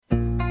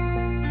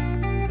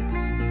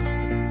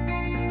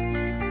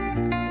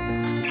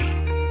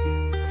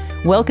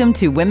Welcome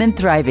to Women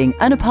Thriving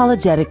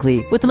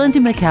Unapologetically with Lindsay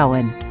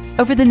McCowan.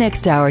 Over the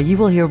next hour, you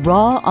will hear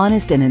raw,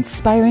 honest, and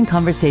inspiring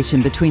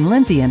conversation between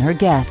Lindsay and her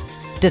guests,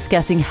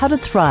 discussing how to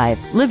thrive,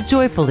 live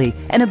joyfully,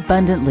 and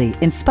abundantly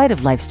in spite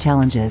of life's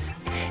challenges.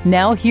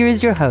 Now, here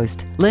is your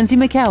host, Lindsay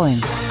McCowan.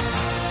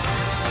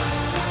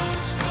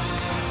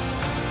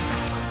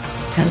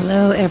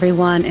 Hello,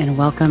 everyone, and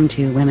welcome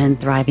to Women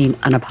Thriving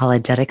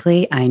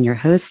Unapologetically. I am your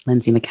host,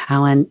 Lindsay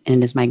McCowan,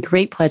 and it is my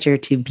great pleasure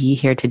to be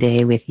here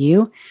today with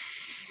you.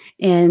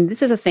 And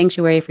this is a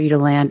sanctuary for you to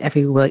land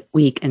every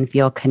week and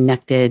feel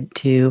connected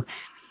to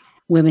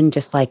women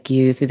just like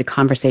you through the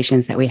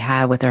conversations that we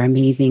have with our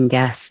amazing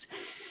guests.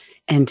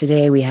 And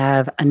today we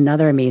have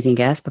another amazing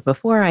guest. But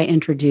before I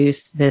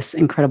introduce this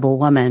incredible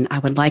woman, I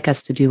would like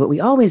us to do what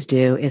we always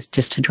do, is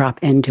just to drop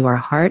into our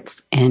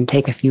hearts and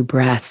take a few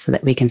breaths so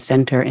that we can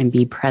center and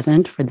be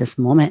present for this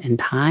moment in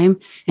time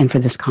and for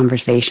this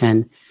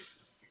conversation.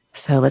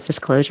 So let's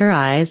just close your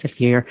eyes if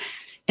you're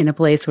in a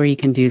place where you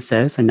can do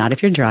so. So not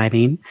if you're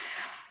driving,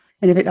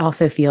 and if it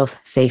also feels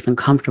safe and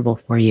comfortable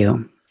for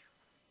you.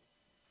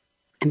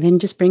 And then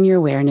just bring your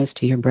awareness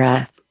to your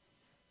breath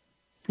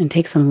and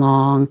take some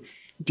long,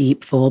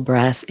 deep, full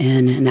breaths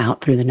in and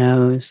out through the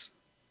nose.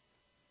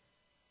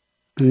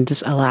 And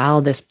just allow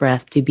this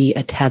breath to be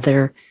a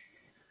tether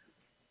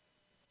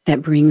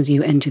that brings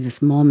you into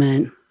this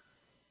moment,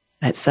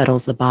 that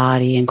settles the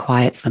body and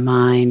quiets the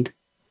mind,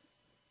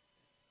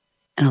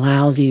 and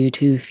allows you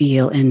to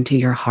feel into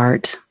your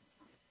heart,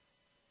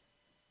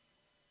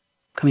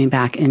 coming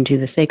back into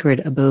the sacred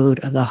abode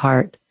of the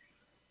heart.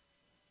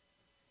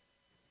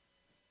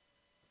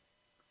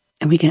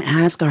 And we can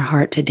ask our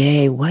heart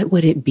today, what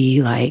would it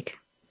be like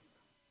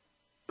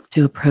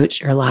to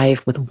approach your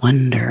life with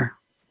wonder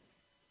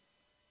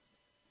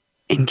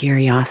and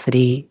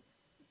curiosity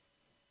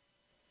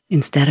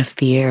instead of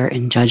fear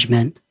and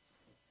judgment?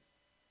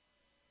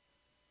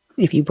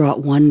 If you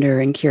brought wonder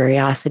and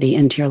curiosity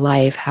into your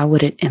life, how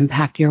would it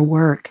impact your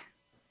work,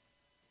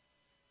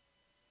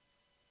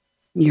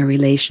 your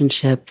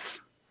relationships,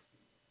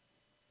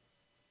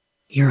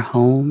 your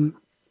home,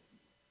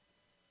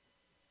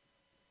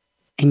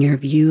 and your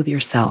view of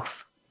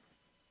yourself?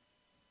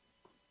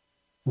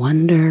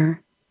 Wonder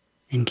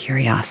and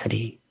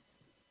curiosity.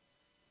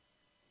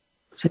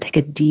 So take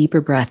a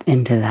deeper breath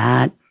into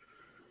that.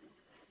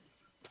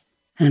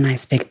 And a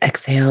nice big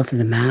exhale through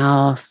the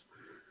mouth.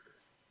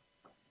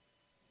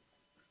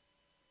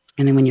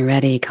 And then when you're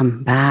ready,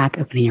 come back,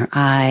 opening your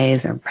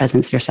eyes or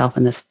presence yourself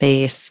in the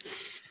space.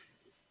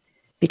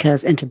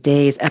 Because in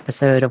today's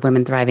episode of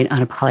Women Thriving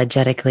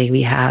Unapologetically,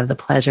 we have the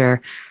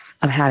pleasure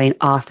of having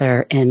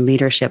author and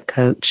leadership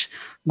coach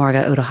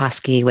Marga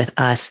Odohosky with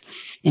us.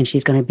 And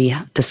she's going to be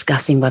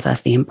discussing with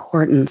us the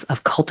importance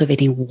of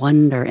cultivating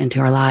wonder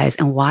into our lives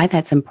and why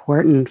that's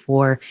important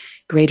for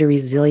greater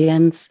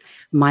resilience,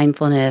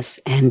 mindfulness,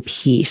 and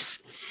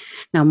peace.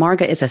 Now,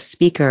 Marga is a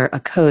speaker,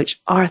 a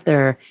coach,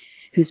 author,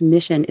 whose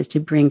mission is to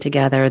bring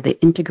together the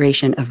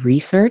integration of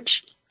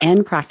research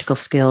and practical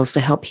skills to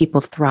help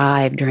people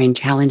thrive during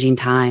challenging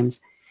times.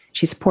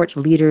 She supports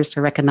leaders to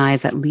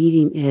recognize that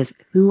leading is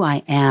who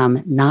I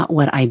am, not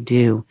what I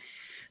do.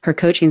 Her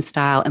coaching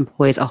style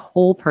employs a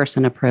whole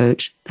person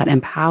approach that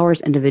empowers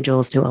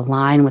individuals to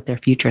align with their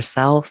future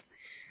self,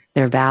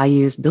 their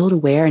values, build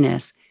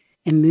awareness,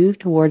 and move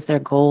towards their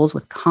goals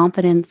with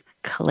confidence,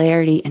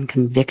 clarity, and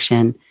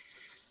conviction.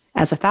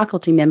 As a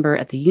faculty member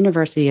at the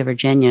University of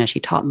Virginia, she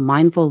taught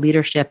mindful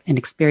leadership and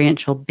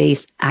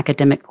experiential-based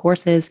academic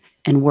courses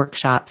and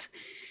workshops.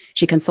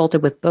 She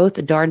consulted with both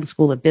the Darden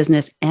School of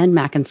Business and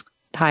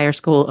McIntyre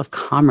School of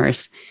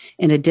Commerce.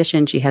 In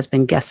addition, she has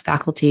been guest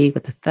faculty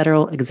with the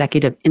Federal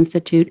Executive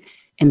Institute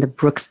and the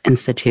Brooks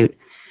Institute.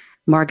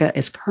 Marga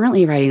is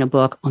currently writing a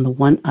book on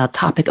the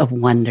topic of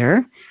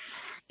wonder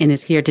and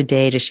is here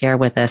today to share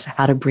with us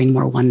how to bring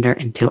more wonder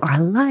into our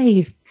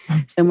life.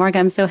 So Marga,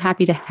 I'm so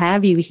happy to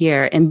have you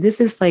here. And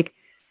this is like,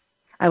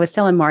 I was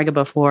telling Marga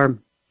before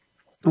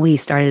we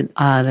started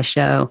the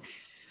show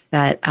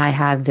that I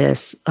have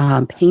this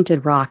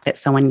painted rock that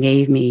someone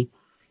gave me.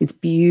 It's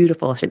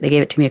beautiful. They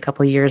gave it to me a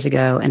couple of years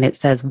ago, and it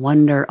says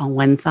wonder on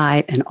one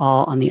side and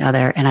all on the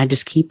other. And I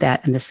just keep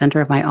that in the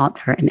center of my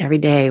altar. And every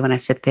day when I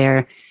sit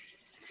there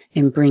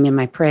and bring in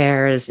my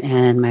prayers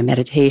and my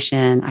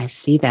meditation, I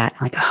see that.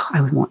 I'm like, oh, I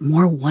would want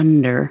more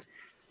wonder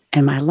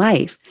in my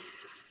life.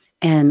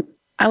 And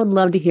I would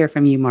love to hear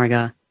from you,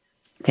 Marga.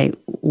 Okay,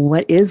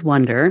 what is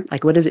wonder?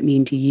 Like, what does it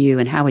mean to you,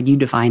 and how would you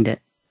define it?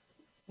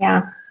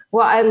 Yeah,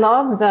 well, I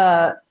love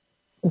the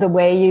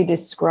way you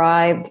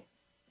described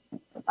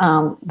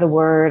the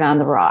word on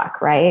the rock,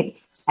 right?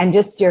 And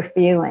just your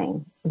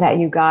feeling that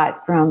you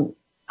got from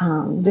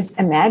just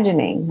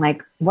imagining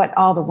like what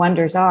all the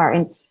wonders are,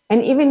 and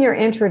even your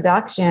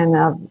introduction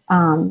of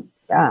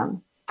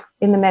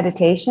in the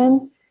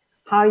meditation,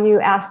 how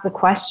you ask the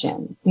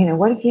question,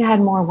 what if you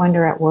had more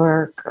wonder at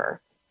work or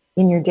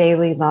in your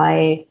daily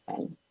life,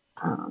 and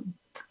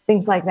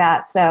things like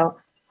that. So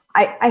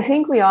I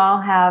think we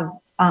all have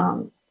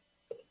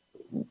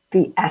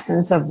the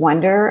essence of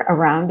wonder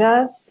around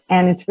us,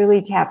 and it's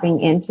really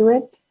tapping into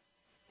it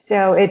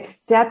So it's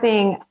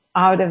stepping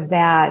out of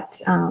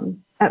that,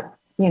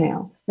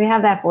 we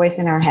have that voice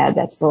in our head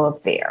that's full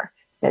of fear,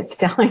 that's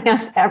telling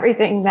us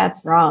everything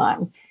that's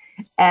wrong.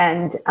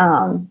 And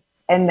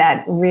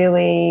that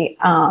really,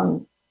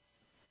 the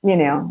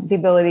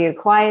ability to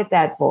quiet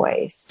that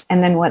voice.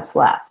 And then what's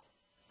left?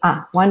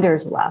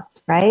 Wonder's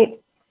left, right?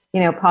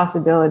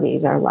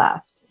 Possibilities are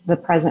left. The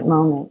present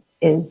moment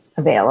is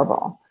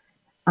available.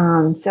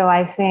 So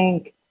I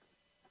think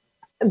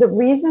the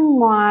reason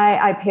why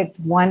I picked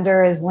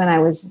wonder is when I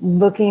was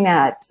looking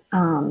at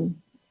and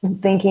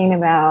thinking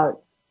about,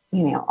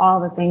 all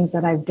the things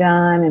that I've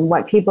done and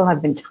what people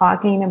have been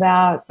talking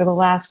about for the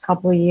last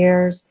couple of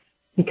years,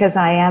 because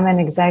I am an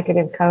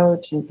executive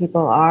coach and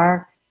people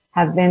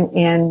have been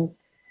in,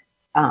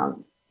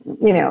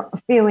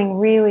 feeling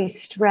really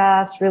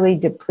stressed, really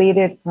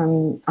depleted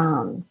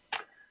from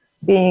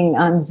being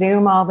on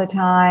Zoom all the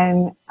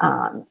time,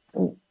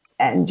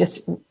 and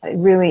just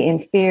really in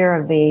fear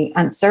of the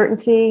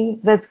uncertainty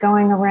that's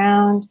going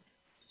around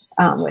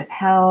with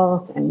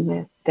health and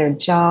with their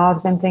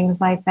jobs and things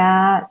like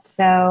that.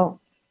 So,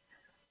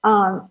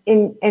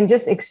 in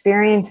just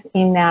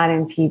experiencing that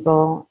in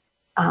people,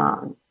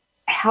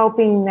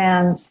 helping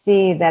them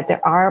see that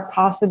there are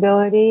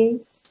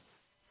possibilities.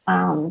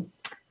 I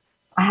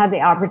had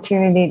the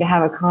opportunity to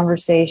have a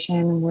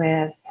conversation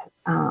with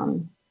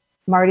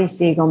Marty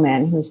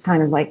Siegelman, who's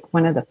kind of like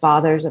one of the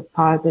fathers of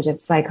positive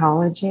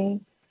psychology.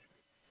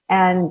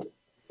 And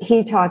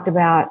he talked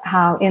about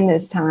how in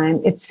this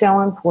time, it's so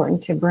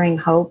important to bring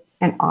hope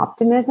and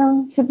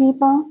optimism to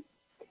people.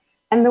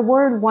 And the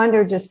word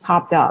wonder just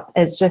popped up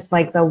as just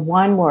like the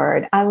one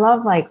word. I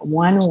love like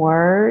one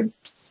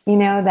words,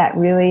 that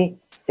really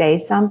say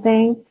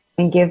something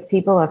and give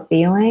people a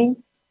feeling.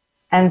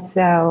 And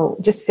so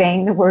just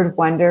saying the word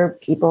wonder,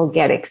 people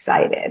get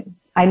excited.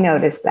 I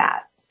noticed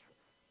that.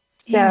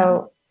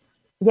 So,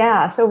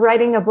 so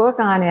writing a book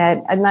on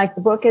it, and like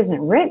the book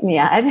isn't written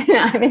yet.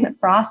 I'm in the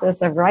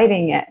process of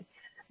writing it.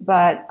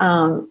 But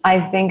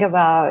I think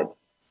about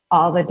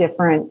all the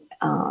different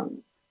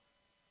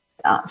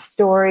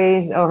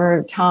stories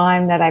over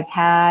time that I've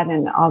had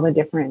and all the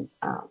different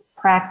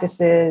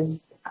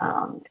practices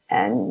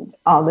and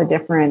all the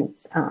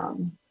different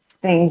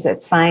things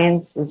that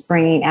science is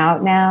bringing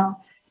out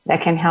now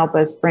that can help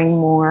us bring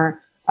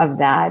more of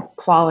that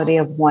quality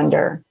of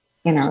wonder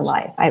in our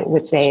life. I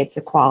would say it's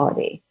a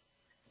quality.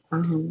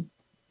 And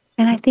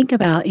I think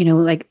about,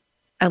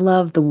 I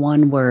love the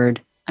one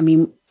word. I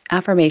mean,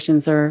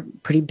 affirmations are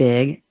pretty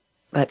big,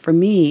 but for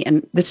me,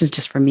 and this is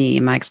just for me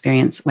in my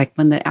experience, like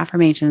when the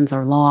affirmations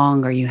are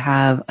long or you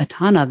have a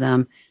ton of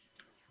them,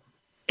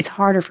 it's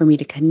harder for me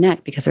to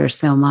connect because there's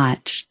so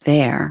much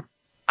there.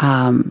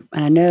 And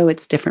I know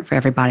it's different for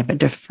everybody,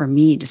 but for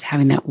me, just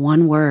having that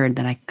one word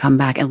that I come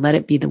back and let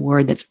it be the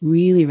word that's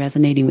really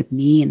resonating with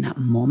me in that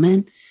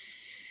moment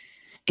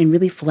and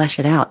really flesh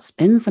it out,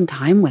 spend some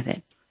time with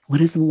it. What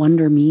does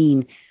wonder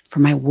mean for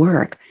my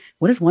work?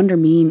 What does wonder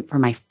mean for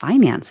my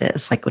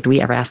finances? Like, do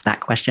we ever ask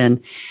that question?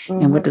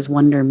 Mm-hmm. And what does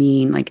wonder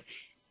mean? Like,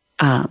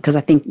 because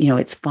I think,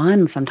 it's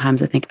fun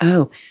sometimes to think,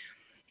 if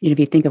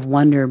you think of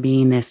wonder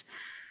being this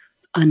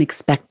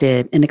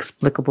unexpected,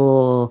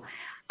 inexplicable,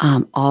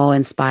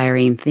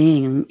 awe-inspiring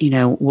thing,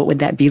 what would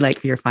that be like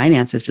for your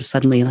finances to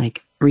suddenly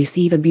like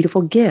receive a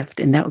beautiful gift?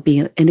 And that would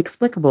be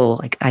inexplicable.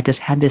 Like I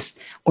just had this,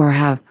 or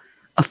have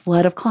a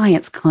flood of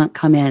clients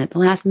come in at the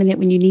last minute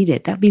when you need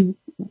it. That'd be,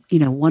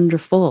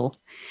 wonderful.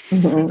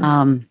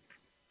 Mm-hmm.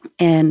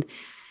 And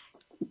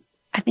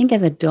I think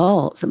as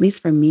adults, at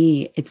least for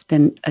me, it's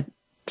been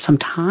some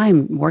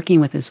time working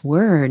with this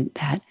word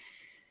that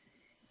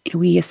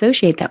we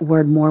associate that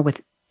word more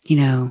with,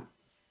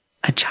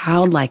 a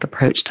childlike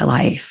approach to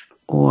life,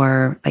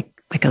 or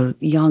like a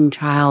young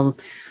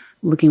child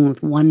looking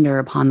with wonder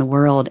upon the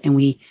world.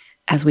 And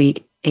as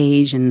we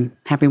age and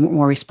have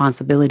more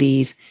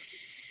responsibilities,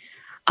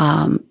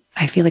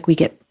 I feel like we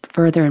get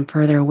further and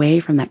further away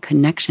from that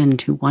connection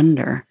to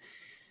wonder.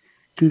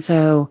 And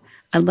so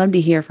I'd love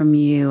to hear from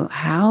you.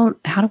 How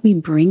do we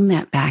bring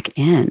that back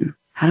in?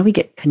 How do we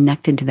get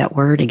connected to that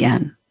word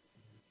again?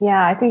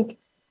 Yeah, I think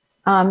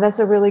that's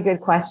a really good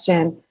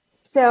question.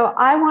 So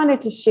I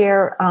wanted to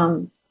share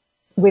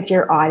with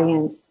your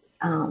audience,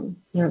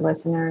 your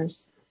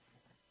listeners,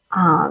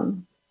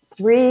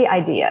 3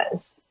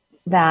 ideas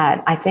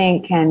that I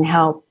think can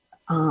help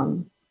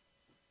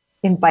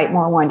invite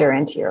more wonder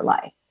into your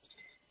life.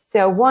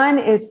 So one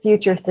is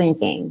future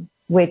thinking,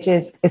 which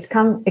it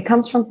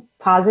comes from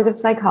positive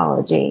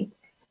psychology,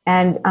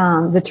 and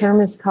the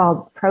term is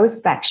called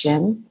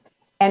prospection.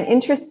 And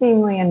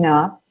interestingly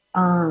enough,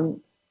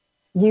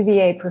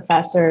 UVA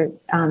professor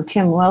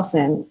Tim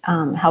Wilson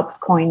helped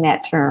coin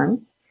that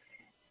term.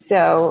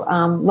 So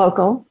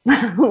local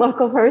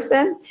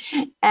person,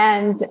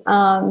 and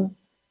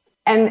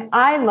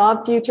I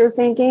love future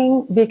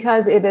thinking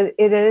because it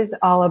is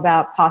all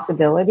about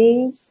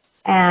possibilities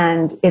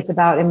and it's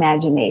about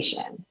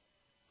imagination.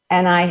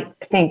 And I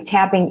think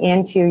tapping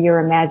into your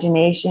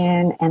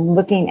imagination and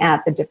looking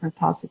at the different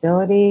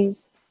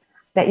possibilities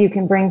that you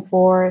can bring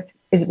forth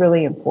is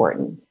really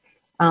important.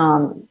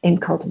 in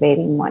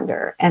cultivating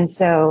wonder. And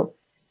so,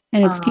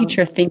 and it's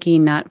future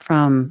thinking, not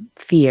from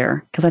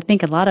fear, because I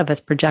think a lot of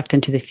us project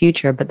into the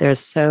future, but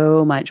there's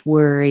so much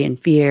worry and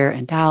fear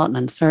and doubt and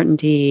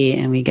uncertainty,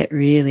 and we get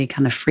really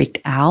kind of freaked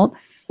out.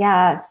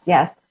 Yes,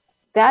 yes.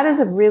 That is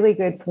a really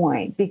good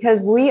point,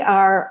 because we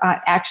are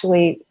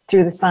actually,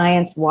 through the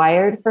science,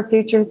 wired for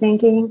future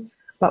thinking,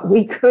 but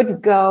we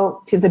could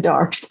go to the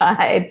dark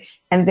side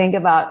and think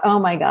about, oh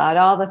my God,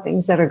 all the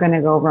things that are going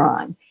to go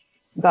wrong.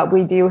 But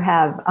we do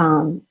have,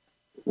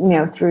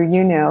 through,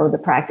 the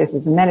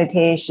practices of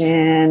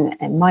meditation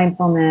and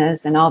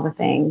mindfulness and all the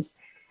things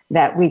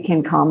that we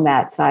can calm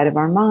that side of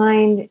our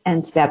mind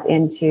and step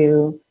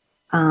into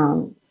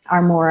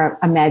our more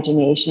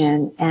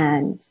imagination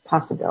and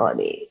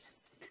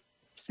possibilities.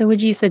 So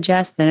would you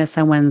suggest that if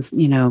someone's,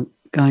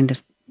 going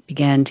to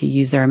begin to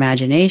use their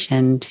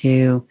imagination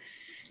to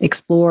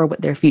explore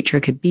what their future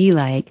could be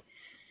like,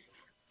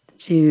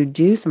 to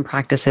do some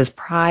practices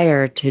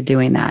prior to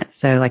doing that?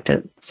 So like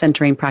to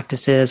centering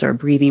practices or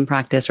breathing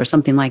practice or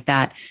something like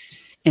that,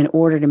 in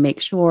order to make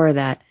sure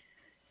that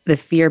the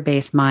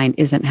fear-based mind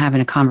isn't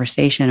having a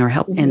conversation or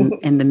help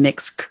in the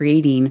mix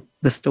creating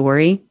the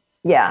story?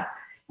 Yeah.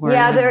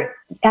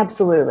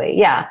 Absolutely.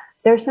 Yeah.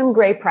 There's some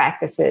great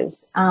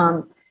practices.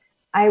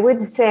 I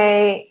would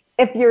say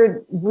if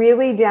you're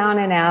really down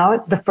and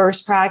out, the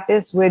first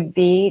practice would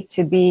be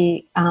to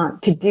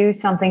do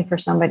something for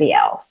somebody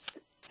else.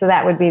 So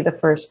that would be the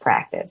first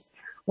practice.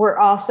 We're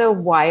also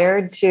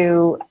wired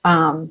to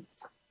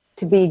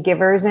be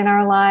givers in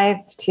our life,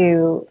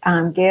 to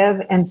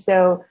give. And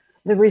so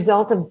the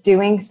result of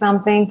doing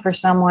something for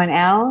someone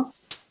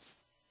else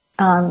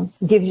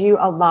gives you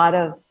a lot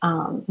of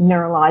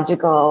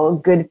neurological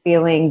good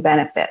feeling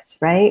benefits,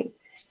 right?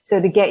 So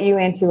to get you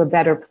into a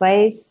better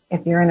place,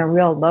 if you're in a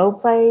real low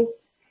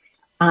place,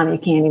 you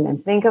can't even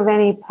think of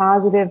any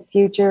positive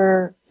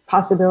future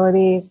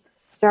possibilities,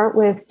 start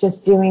with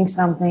just doing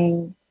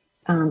something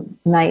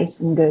nice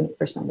and good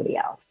for somebody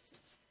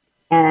else.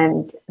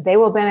 And they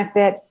will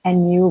benefit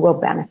and you will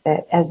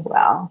benefit as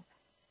well,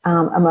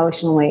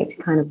 emotionally, to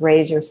kind of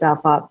raise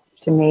yourself up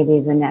to maybe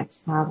the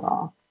next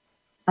level.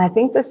 I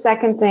think the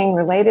second thing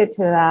related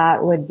to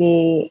that would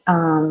be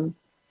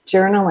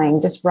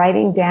journaling, just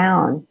writing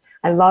down.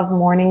 I love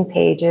morning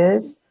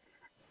pages.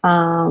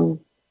 And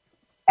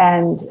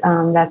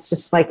that's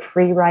just like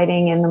free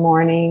writing in the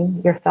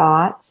morning, your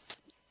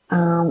thoughts.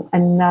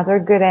 Another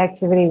good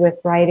activity with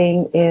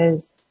writing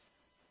is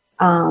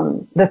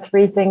the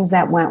 3 things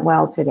that went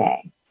well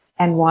today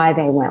and why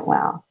they went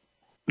well.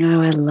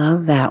 Oh, I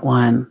love that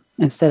one.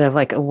 Instead of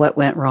like what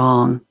went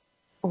wrong.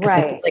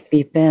 Right. I feel like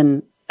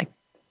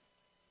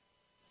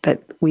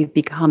we've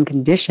become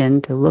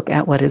conditioned to look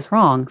at what is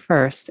wrong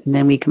first, and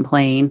then we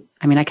complain.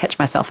 I mean, I catch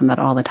myself in that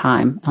all the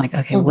time. I'm like,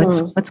 okay,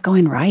 what's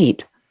going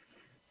right?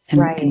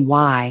 And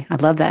why? I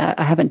love that.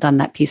 I haven't done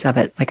that piece of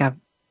it. Like I've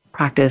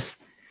practiced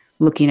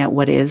looking at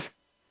what is,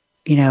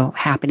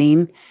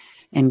 happening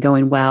and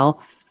going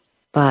well,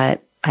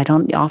 but I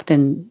don't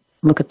often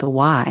look at the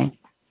why.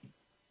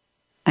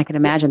 I can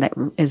imagine that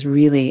is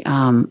really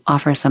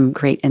offers some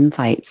great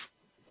insights.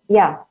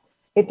 Yeah,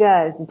 it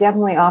does. It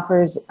definitely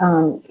offers,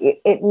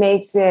 it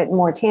makes it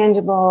more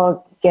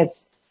tangible,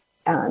 gets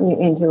you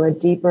into a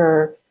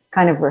deeper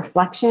kind of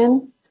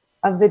reflection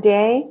of the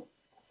day.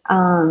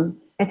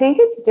 I think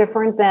it's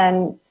different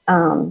than,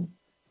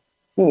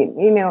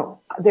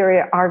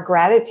 there are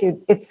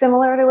gratitude. It's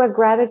similar to a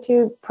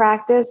gratitude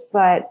practice,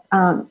 but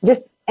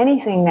just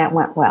anything that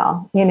went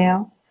well,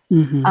 during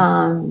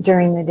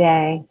the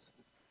day.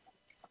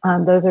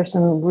 Those are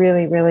some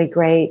really, really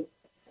great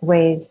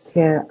ways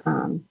to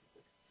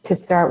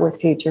start with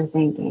future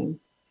thinking.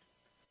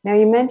 Now,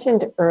 you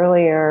mentioned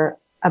earlier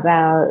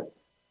about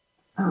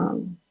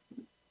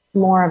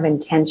more of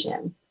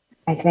intention,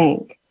 I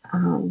think.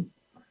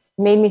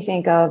 Made me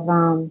think of,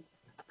 I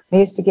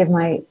used to give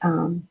my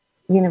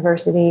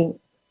university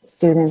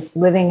students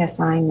living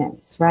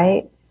assignments,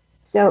 right?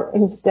 So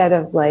instead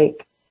of they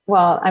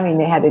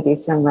had to do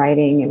some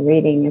writing and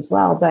reading as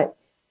well, but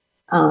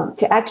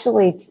to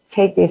actually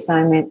take the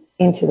assignment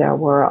into their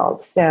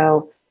world.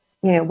 So,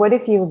 what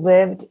if you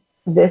lived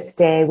this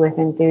day with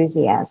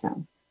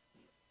enthusiasm,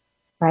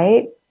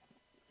 right?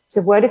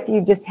 So what if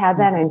you just had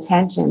that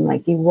intention,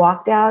 like you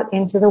walked out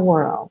into the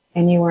world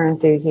and you were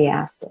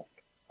enthusiastic?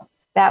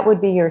 That would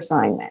be your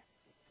assignment.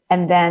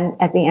 And then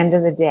at the end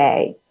of the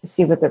day,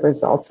 see what the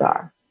results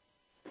are,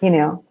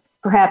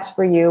 perhaps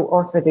for you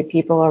or for the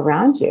people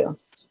around you.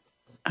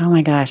 Oh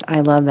my gosh,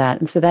 I love that.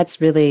 And so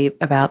that's really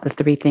about the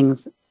 3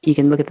 things. You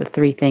can look at the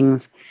 3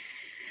 things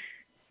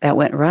that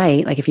went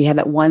right. Like if you had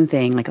that one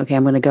thing, like, okay,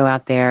 I'm going to go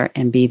out there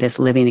and be this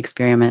living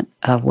experiment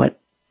of what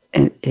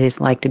it is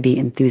like to be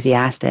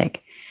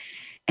enthusiastic,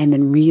 and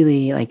then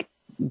really like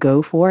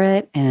go for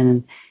it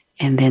and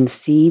then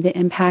see the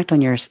impact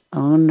on your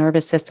own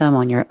nervous system,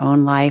 on your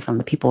own life, on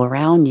the people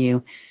around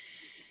you,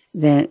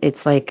 then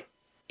it's like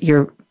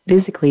you're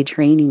physically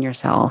training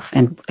yourself.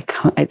 And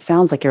it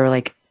sounds like you're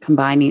like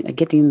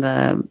getting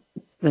the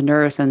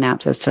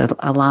neurosynapses to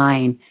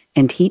align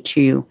and teach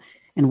you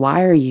and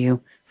wire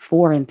you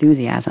for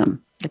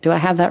enthusiasm. Do I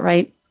have that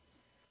right?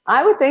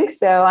 I would think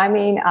so. I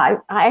mean, I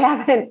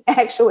haven't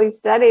actually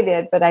studied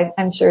it, but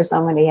I'm sure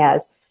somebody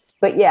has.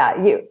 But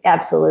yeah, you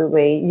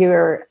absolutely,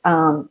 you're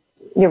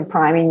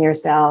priming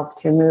yourself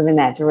to move in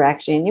that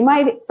direction. You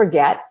might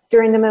forget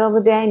during the middle of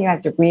the day and you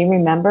have to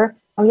remember,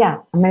 oh yeah,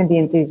 I'm going to be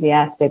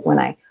enthusiastic when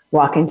I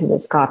walk into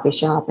this coffee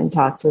shop and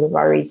talk to the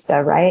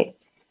barista, right?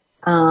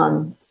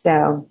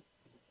 So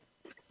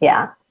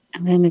yeah.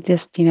 And then it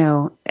just,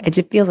 it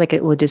just feels like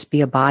it will just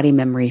be a body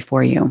memory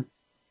for you.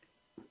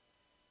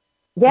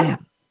 Yeah.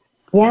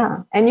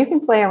 And you can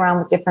play around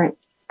with different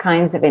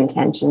kinds of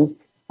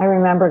intentions. I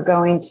remember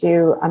going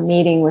to a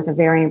meeting with a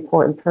very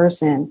important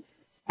person.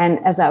 And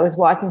as I was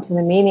walking to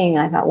the meeting,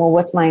 I thought, well,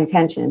 what's my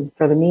intention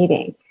for the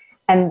meeting?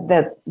 And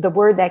the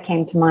word that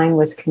came to mind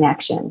was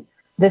connection.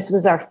 This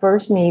was our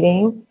first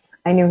meeting.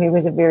 I knew he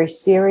was a very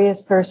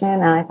serious person.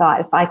 And I thought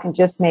if I could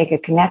just make a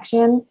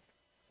connection,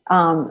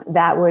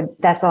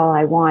 that's all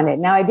I wanted.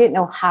 Now, I didn't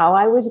know how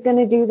I was going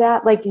to do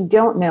that. Like, you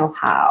don't know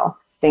how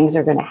things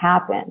are going to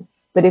happen.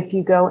 But if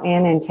you go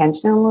in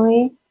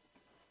intentionally,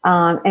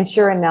 and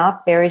sure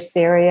enough, very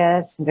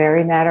serious,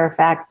 very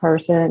matter-of-fact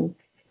person,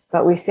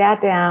 but we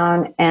sat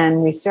down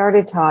and we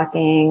started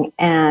talking,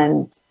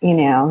 and,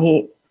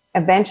 he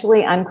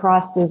eventually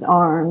uncrossed his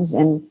arms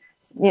and,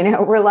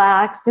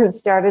 relaxed and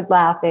started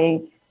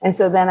laughing. And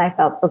so then I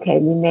felt, okay,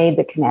 we made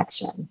the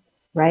connection,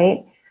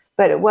 right?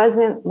 But it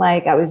wasn't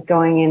like I was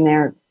going in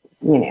there,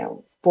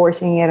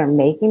 forcing it or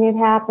making it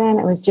happen.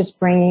 It was just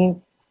bringing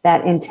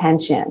that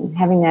intention,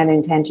 having that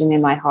intention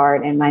in my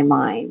heart and my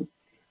mind.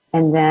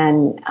 And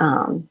then,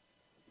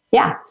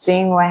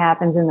 seeing what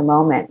happens in the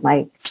moment,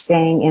 like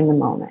staying in the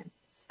moment.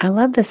 I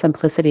love the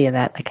simplicity of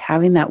that, like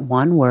having that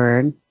one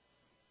word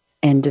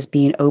and just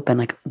being open,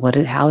 like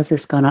how is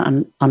this going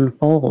to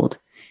unfold?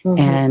 Mm-hmm.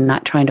 And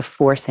not trying to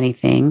force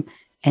anything,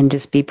 and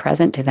just be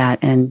present to that,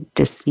 and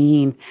just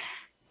seeing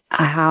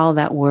how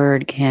that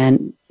word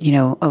can,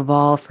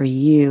 evolve for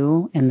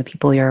you and the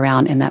people you're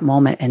around in that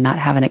moment, and not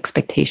have an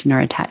expectation or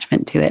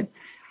attachment to it.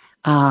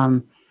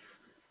 And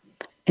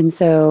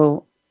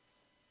so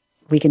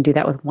we can do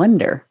that with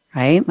wonder,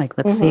 right? Like,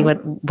 let's see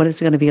what it's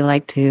going to be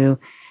like to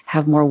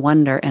have more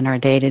wonder in our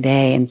day to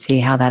day, and see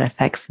how that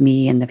affects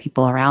me and the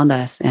people around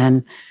us.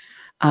 And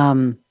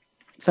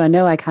so I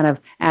know I kind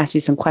of asked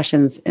you some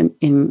questions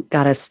and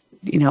got us,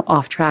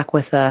 off track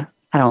with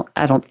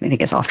I don't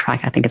think it's off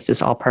track. I think it's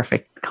just all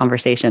perfect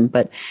conversation.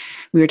 But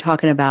we were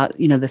talking about,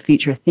 the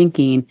future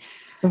thinking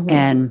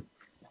and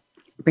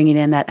bringing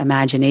in that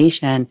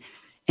imagination.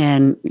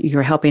 And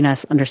you're helping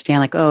us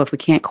understand, like, oh, if we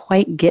can't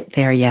quite get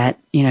there yet,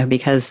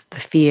 because the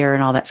fear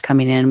and all that's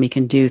coming in, we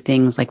can do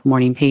things like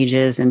morning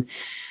pages and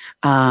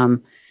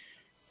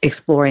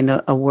exploring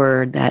a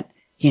word that,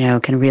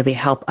 can really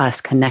help us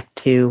connect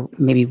to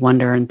maybe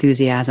wonder or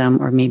enthusiasm,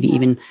 or maybe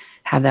even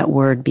have that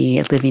word be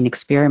a living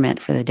experiment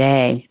for the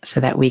day, so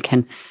that we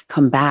can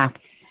come back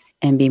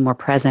and be more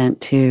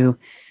present to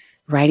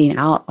writing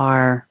out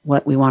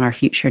what we want our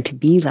future to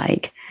be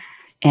like.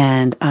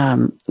 And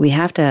we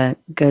have to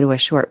go to a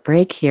short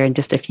break here in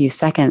just a few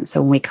seconds.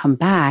 So when we come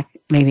back,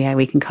 maybe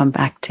we can come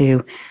back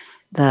to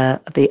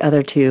the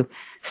other two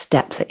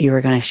steps that you were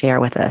going to share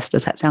with us.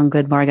 Does that sound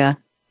good, Marga?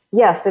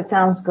 Yes, it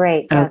sounds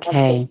great.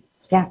 Okay.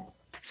 Yeah.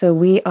 So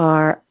we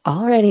are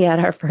already at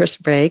our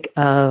first break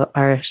of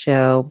our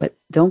show, but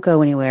don't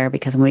go anywhere,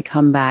 because when we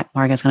come back,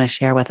 Marga's going to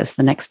share with us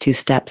the next two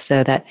steps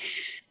so that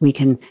we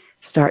can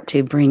start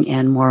to bring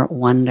in more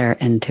wonder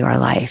into our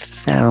life.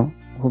 So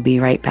we'll be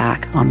right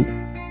back on,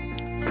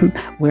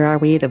 where are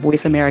we? The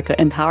Voice America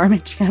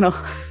Empowerment Channel.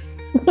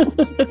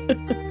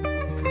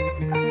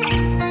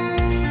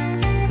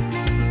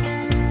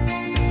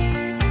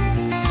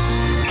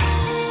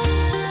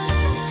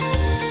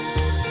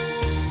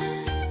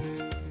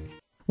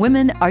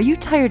 Women, are you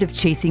tired of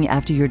chasing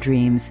after your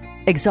dreams?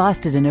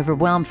 Exhausted and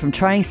overwhelmed from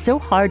trying so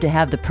hard to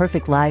have the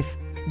perfect life?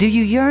 Do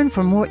you yearn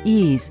for more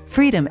ease,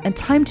 freedom, and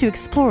time to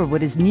explore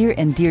what is near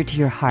and dear to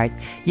your heart,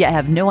 yet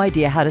have no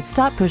idea how to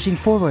stop pushing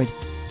forward?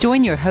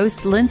 Join your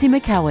host, Lindsay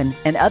McCowan,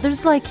 and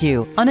others like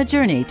you on a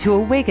journey to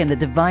awaken the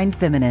divine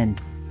feminine.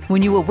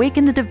 When you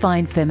awaken the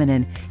divine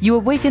feminine, you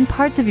awaken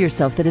parts of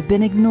yourself that have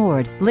been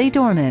ignored, lay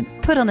dormant,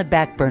 put on the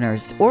back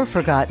burners, or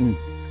forgotten.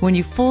 When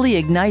you fully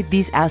ignite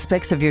these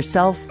aspects of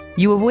yourself,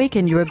 you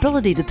awaken your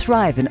ability to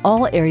thrive in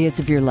all areas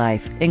of your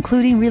life,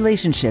 including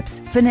relationships,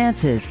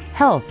 finances,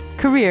 health,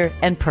 career,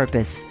 and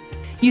purpose.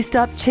 You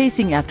stop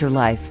chasing after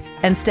life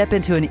and step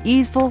into an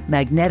easeful,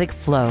 magnetic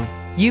flow.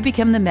 You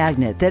become the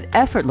magnet that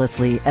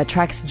effortlessly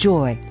attracts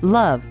joy,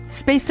 love,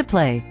 space to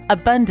play,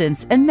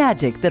 abundance, and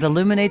magic that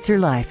illuminates your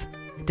life.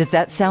 Does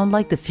that sound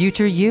like the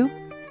future you?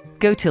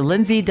 Go to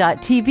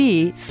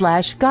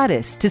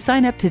lindsay.tv/goddess to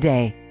sign up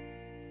today.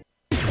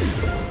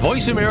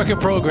 Voice America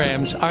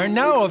programs are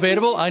now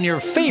available on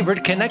your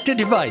favorite connected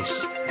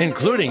device,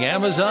 including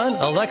Amazon,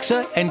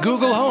 Alexa, and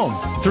Google Home.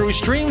 Through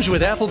streams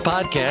with Apple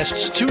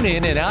Podcasts,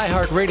 TuneIn, and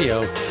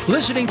iHeartRadio,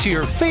 listening to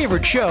your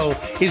favorite show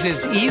is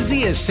as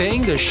easy as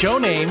saying the show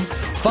name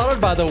followed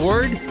by the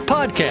word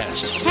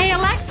podcast. Hey,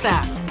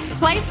 Alexa,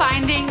 play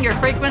Finding Your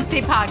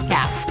Frequency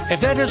podcast. If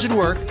that doesn't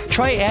work,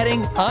 try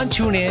adding on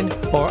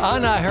TuneIn or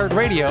on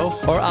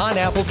iHeartRadio or on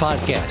Apple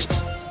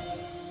Podcasts.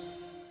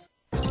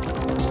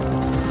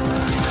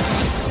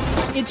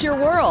 It's your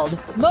world.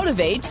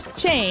 Motivate,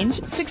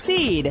 change,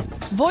 succeed.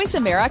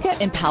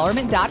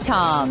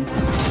 VoiceAmericaEmpowerment.com.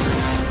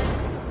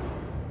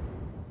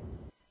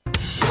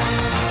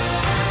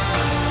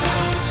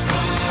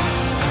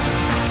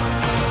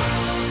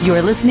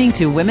 You're listening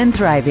to Women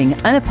Thriving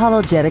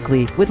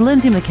Unapologetically with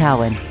Lindsay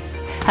McCowan.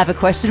 Have a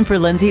question for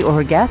Lindsay or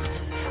her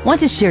guests?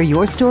 Want to share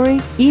your story?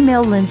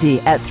 Email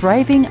Lindsay at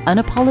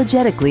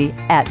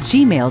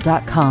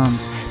thrivingunapologetically@gmail.com.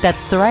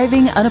 That's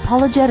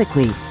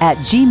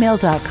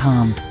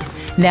thrivingunapologetically@gmail.com.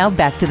 Now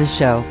back to the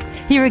show.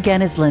 Here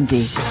again is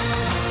Lindsay.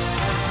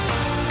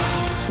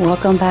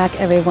 Welcome back,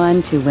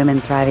 everyone, to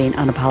Women Thriving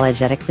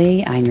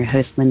Unapologetically. I'm your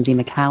host, Lindsay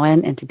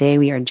McCowan, and today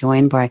we are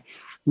joined by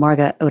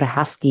Marga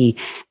Otahoski,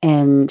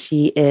 and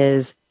she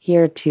is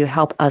here to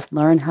help us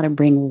learn how to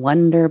bring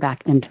wonder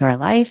back into our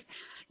life.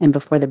 And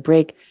before the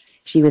break,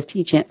 she was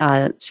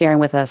sharing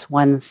with us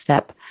one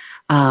step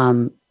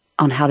on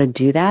how to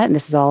do that. And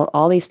this is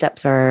all these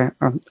steps or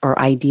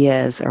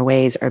ideas or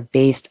ways are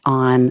based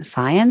on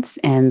science.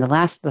 And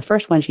the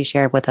first one she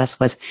shared with us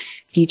was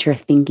future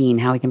thinking,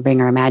 how we can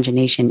bring our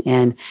imagination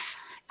in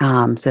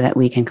so that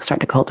we can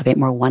start to cultivate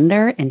more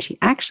wonder. And she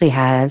actually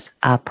has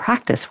a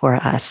practice for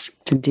us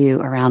to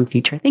do around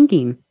future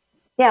thinking.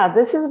 Yeah,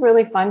 this is a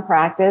really fun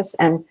practice.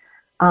 And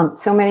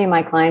so many of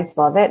my clients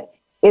love it.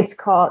 It's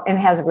called, and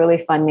it has a really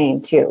fun name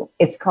too.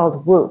 It's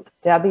called WOOP,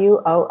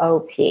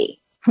 WOOP.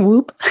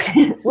 Whoop.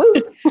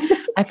 Whoop.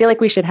 I feel like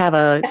we should have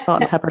a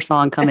Salt and Pepper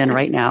song come in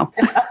right now.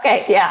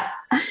 Okay, yeah.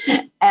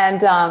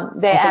 And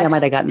I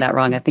might have gotten that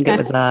wrong. I think it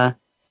was,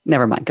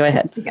 never mind. Go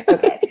ahead.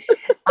 Okay.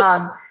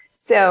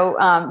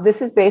 So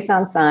this is based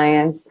on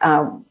science.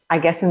 I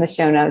guess in the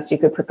show notes, you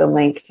could put the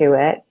link to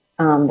it.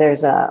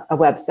 There's a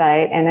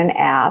website and an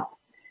app.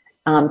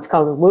 It's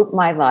called Whoop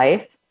My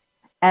Life.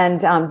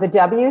 And the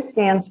W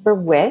stands for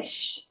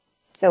wish.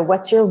 So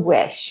what's your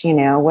wish?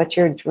 What's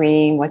your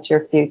dream? What's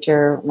your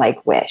future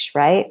wish,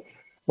 right?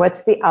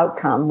 What's the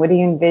outcome? What do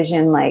you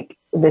envision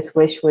this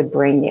wish would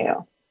bring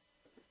you?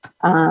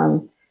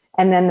 And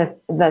then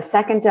the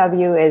second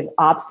W is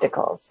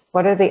obstacles.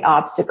 What are the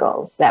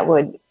obstacles that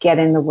would get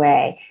in the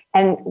way?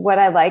 And what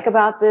I like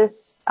about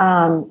this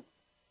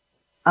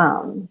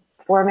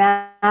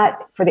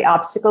format for the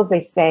obstacles, they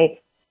say,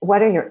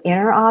 what are your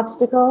inner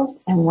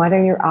obstacles and what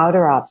are your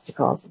outer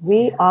obstacles?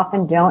 We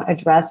often don't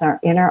address our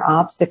inner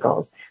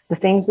obstacles, the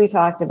things we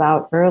talked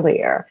about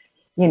earlier,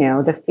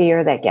 the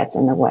fear that gets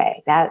in the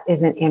way. That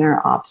is an inner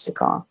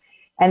obstacle.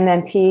 And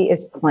then P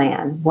is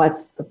plan.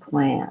 What's the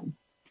plan?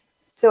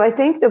 So I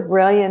think the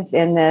brilliance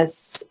in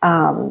this...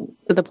 So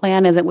the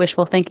plan isn't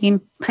wishful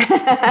thinking?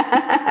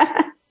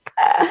 The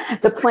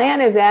plan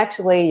is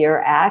actually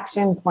your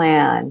action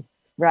plan,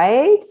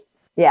 right?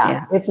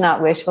 Yeah, it's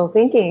not wishful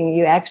thinking.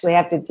 You actually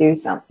have to do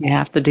something. You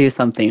have to do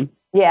something.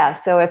 Yeah.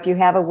 So if you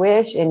have a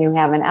wish and you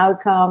have an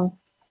outcome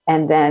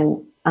and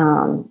then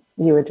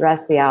you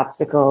address the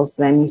obstacles,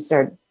 then you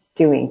start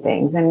doing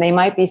things. And they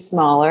might be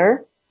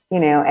smaller,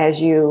 as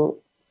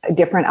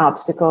different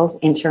obstacles,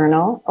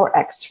 internal or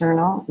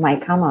external,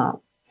 might come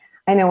up.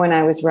 I know when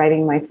I was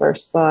writing my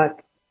first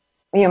book,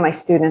 my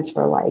students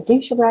were like,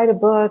 you should write a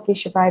book. You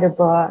should write a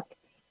book.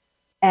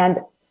 And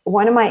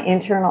one of my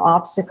internal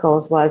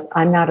obstacles was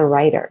I'm not a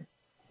writer.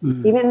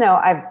 Mm-hmm. Even though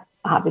I've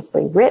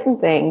obviously written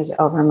things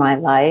over my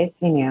life,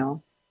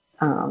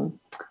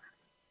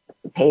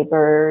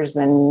 papers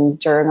and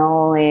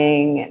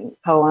journaling and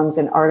poems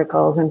and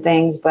articles and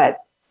things,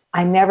 but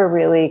I never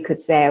really could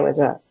say I was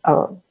a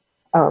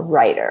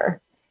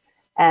writer.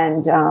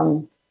 And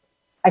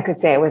I could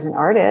say I was an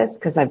artist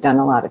because I've done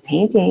a lot of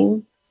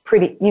painting.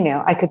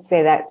 I could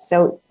say that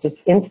so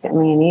just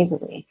instantly and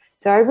easily.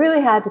 So I really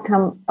had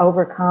to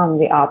overcome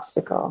the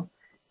obstacle,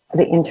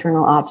 the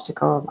internal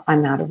obstacle of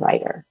I'm not a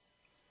writer.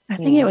 I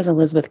think it was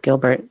Elizabeth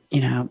Gilbert,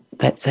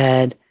 that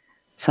said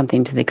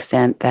something to the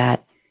extent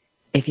that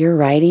if you're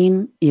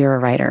writing, you're a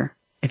writer.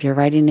 If you're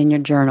writing in your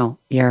journal,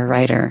 you're a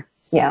writer.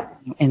 Yeah.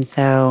 And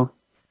so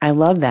I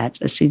love that.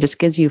 She just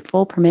gives you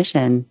full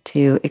permission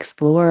to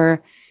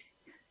explore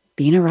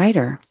being a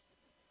writer.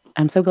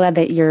 I'm so glad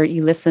that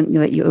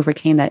that you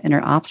overcame that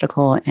inner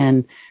obstacle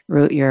and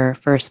wrote your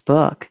first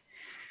book.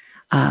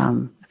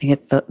 I think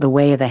it's the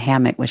Way of the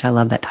Hammock, which I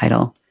love that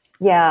title.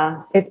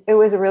 Yeah, it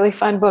was a really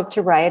fun book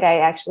to write. I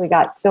actually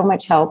got so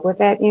much help with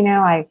it.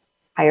 I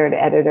hired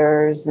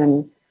editors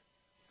and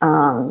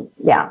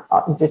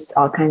just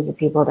all kinds of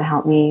people to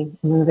help me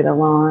move it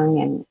along.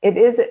 And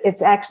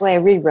it's actually, I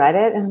reread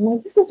it and I'm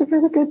like, this is a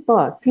really good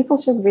book. People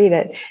should read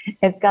it.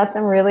 It's got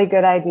some really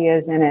good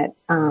ideas in it.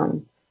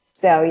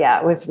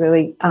 It was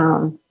really,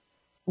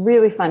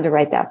 really fun to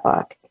write that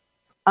book.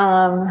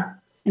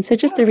 And so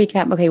just to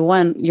recap, okay,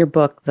 one, your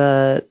book,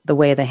 The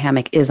Way of the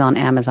Hammock, is on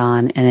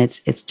Amazon, and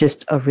it's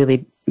just a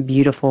really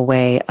beautiful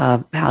way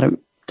of how to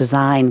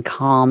design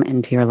calm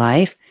into your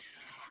life,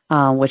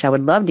 which I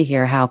would love to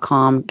hear how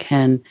calm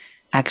can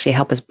actually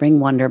help us bring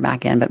wonder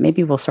back in. But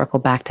maybe we'll circle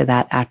back to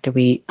that after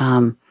we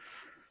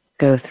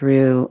go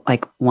through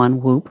like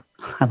one whoop.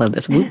 I love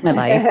this. Whoop my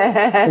life.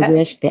 The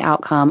wish, the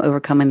outcome,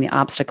 overcoming the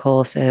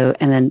obstacle. So,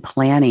 and then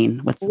planning.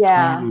 What's the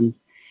plan?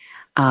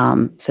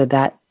 So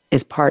that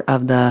is part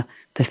of the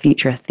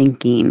future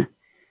thinking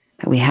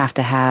that we have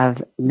to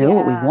know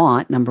what we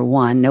want. Number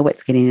one, know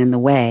what's getting in the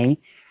way,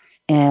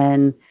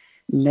 and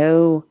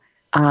know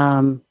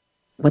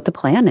what the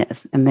plan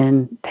is, and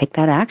then take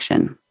that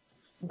action.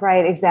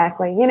 Right,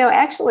 exactly.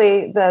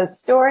 Actually, the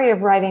story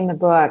of writing the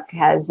book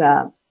has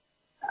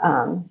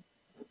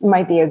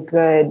might be a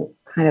good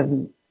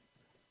kind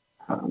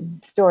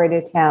of story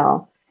to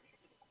tell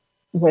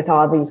with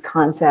all these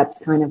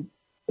concepts kind of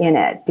in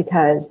it,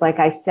 because like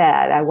I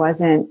said, I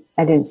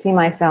didn't see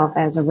myself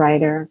as a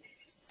writer.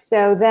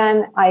 So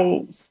then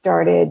I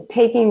started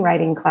taking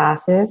writing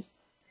classes,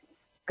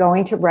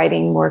 going to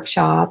writing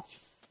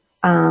workshops,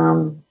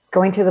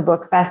 going to the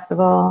book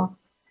festival.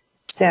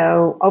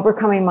 So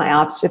overcoming my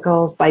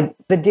obstacles by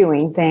the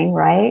doing thing,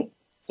 right?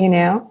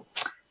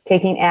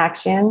 Taking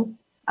action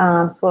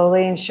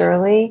slowly and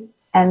surely.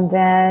 And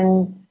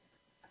then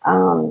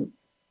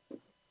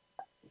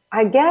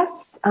I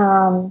guess,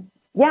 I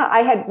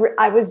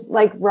was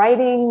like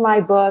writing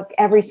my book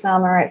every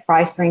summer at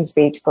Fry Springs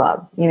Beach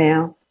Club.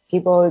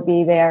 People would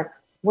be there.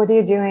 What are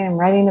you doing? I'm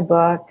writing a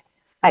book.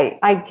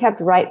 I kept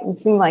writing. It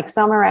seemed like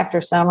summer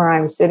after summer, I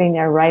was sitting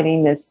there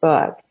writing this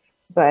book,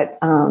 but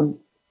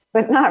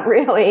not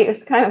really. It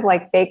was kind of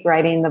like fake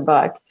writing the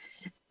book.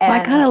 And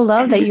I kind of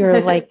love that you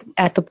were like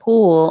at the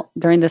pool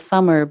during the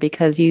summer,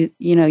 because you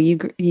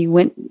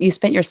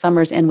spent your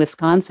summers in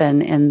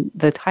Wisconsin, and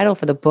the title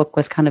for the book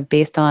was kind of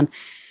based on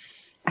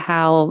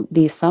how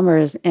these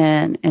summers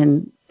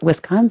in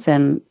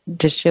Wisconsin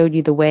just showed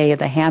you the way of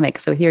the hammock.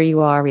 So here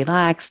you are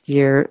relaxed.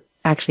 You're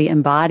actually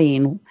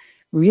embodying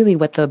really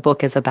what the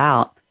book is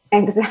about.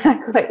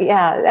 Exactly.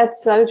 Yeah,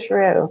 that's so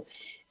true.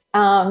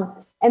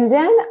 And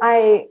then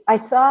I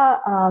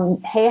saw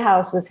Hay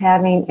House was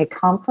having a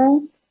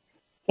conference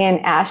in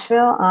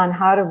Asheville on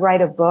how to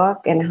write a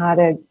book and how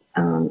to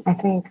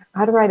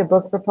write a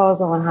book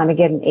proposal and how to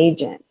get an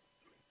agent.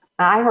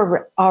 I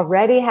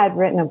already had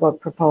written a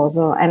book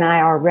proposal, and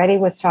I already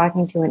was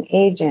talking to an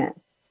agent,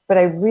 but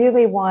I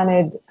really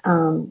wanted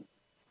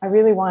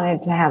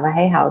to have a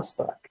Hay House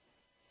book.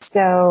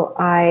 So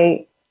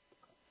I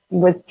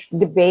was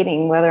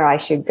debating whether I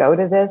should go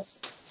to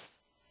this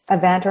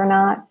event or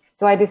not.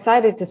 So I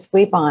decided to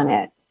sleep on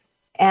it.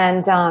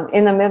 And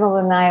in the middle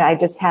of the night, I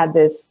just had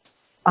this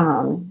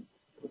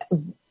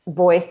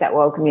voice that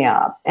woke me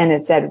up, and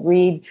it said,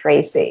 "Reed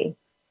Tracy."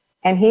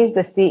 And he's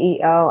the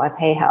CEO of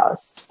Hay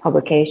House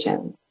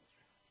Publications.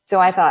 So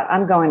I thought,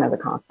 I'm going to the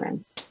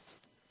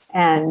conference.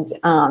 And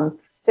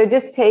so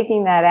just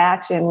taking that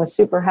action was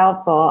super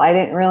helpful. I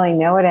didn't really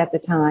know it at the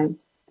time,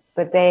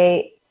 but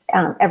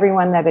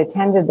everyone that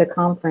attended the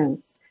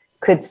conference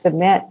could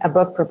submit a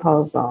book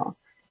proposal.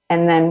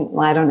 And then,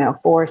 4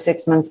 or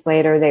 6 months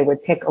later, they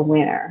would pick a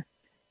winner.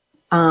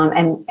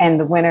 And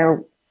the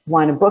winner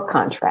won a book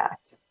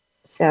contract.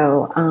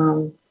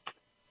 So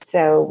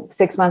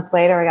 6 months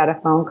later, I got a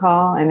phone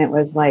call, and it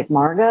was like,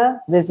 "Marga,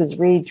 this is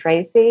Reed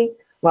Tracy.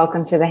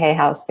 Welcome to the Hay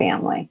House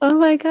family." Oh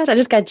my gosh, I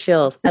just got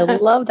chills. I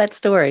love that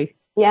story.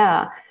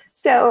 Yeah.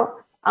 So,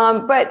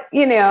 but,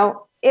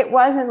 it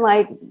wasn't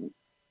like,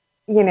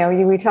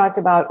 we talked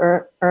about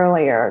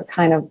earlier,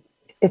 kind of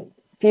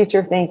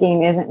future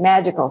thinking isn't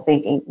magical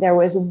thinking. There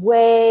was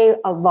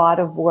a lot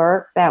of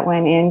work that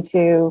went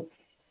into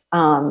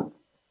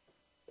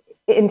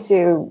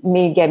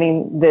me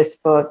getting this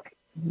book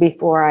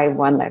before I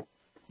won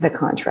the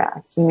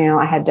contract.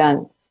 I had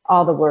done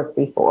all the work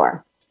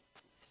before.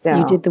 So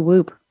you did the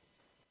whoop.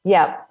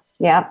 Yep.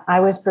 I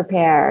was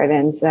prepared.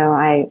 And so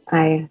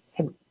I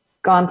had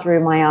gone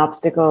through my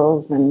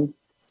obstacles. And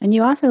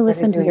you also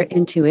listened to your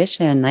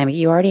intuition. I mean,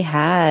 you already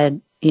had,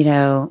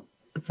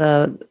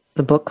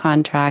 the book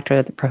contract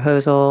or the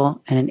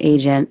proposal and an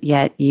agent,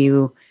 yet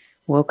you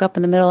woke up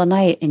in the middle of the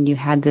night and you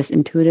had this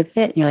intuitive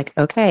fit, and you're like,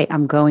 okay,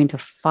 I'm going to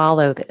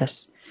follow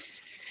this.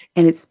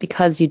 And it's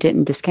because you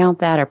didn't discount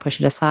that or push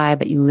it aside,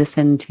 but you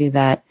listened to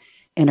that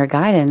inner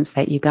guidance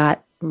that you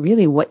got.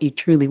 Really what you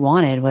truly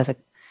wanted was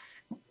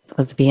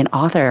to be an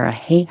author, a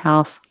Hay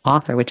House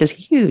author, which is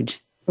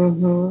huge.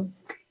 Mm-hmm.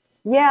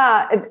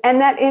 Yeah. And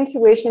that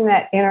intuition,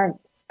 that inner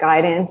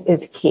guidance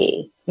is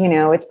key.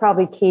 It's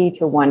probably key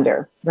to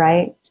wonder,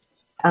 right?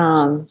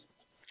 How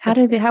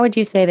would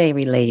you say they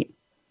relate?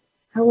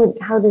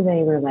 How do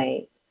they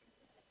relate?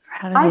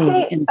 How do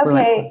they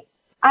influence? Okay.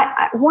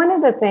 One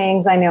of the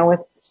things I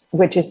know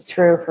which is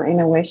true for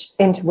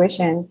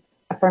intuition,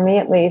 for me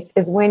at least,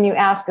 is when you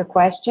ask a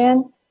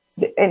question,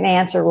 an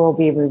answer will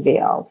be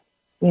revealed.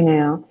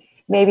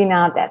 Maybe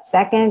not that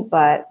second,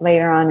 but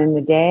later on in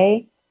the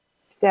day.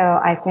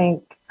 So I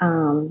think,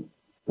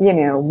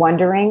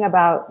 wondering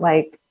about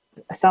like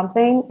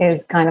something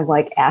is kind of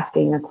like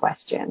asking a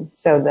question.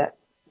 So the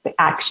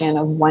action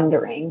of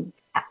wondering.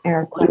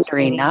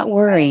 Wondering, not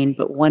worrying,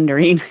 but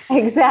wondering.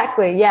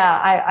 Exactly.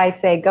 Yeah. I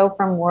say go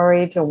from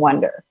worry to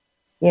wonder,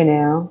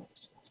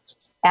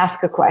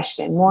 ask a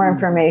question, more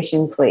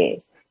information,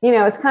 please.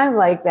 It's kind of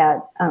like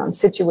that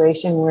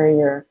situation where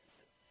you're,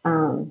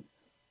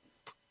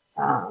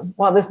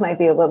 well, this might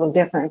be a little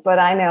different, but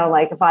I know,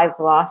 like, if I've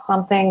lost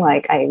something,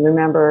 like I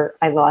remember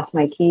I lost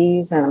my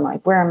keys and I'm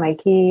like, where are my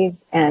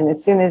keys? And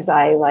as soon as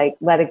I like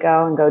let it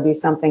go and go do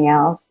something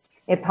else,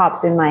 it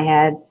pops in my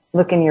head,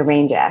 look in your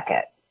rain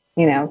jacket,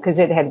 because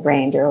it had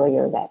rained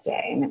earlier that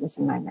day and it was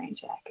in my rain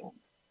jacket.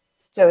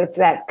 So it's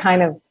that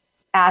kind of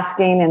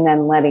asking and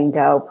then letting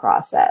go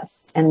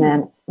process, and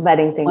then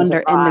letting things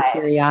wonder arrive. In the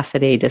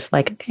curiosity, just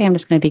like, okay, I'm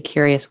just going to be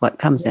curious what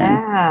comes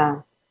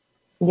in.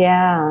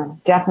 Yeah,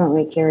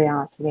 definitely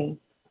curiosity.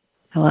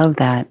 I love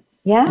that.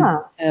 Yeah.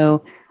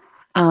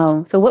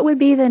 And so what would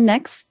be the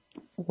next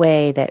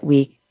way that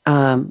we,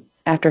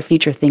 after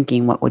future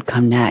thinking, what would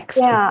come next?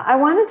 Yeah, I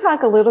want to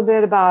talk a little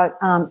bit about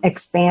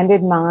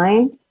expanded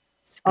mind,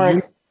 or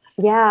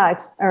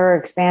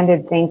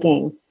expanded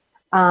thinking.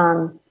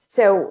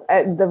 So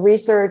the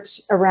research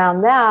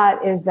around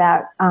that is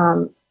that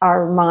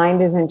our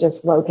mind isn't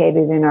just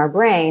located in our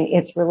brain;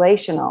 it's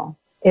relational.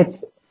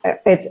 It's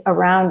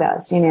around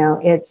us.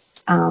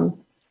 It's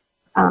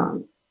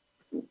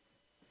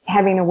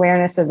having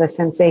awareness of the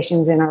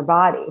sensations in our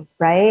body,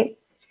 right?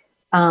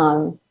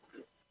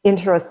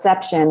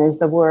 Interoception is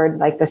the word,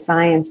 like the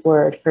science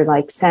word for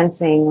like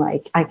sensing,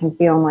 like I can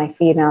feel my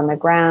feet on the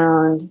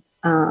ground.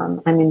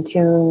 I'm in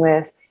tune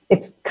with,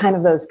 it's kind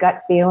of those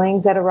gut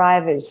feelings that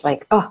arrive is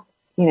like, oh,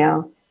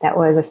 that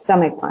was a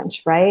stomach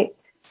punch, right?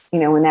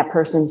 When that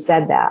person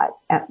said that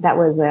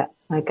was a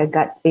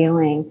gut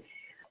feeling.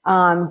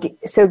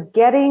 So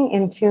getting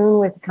in tune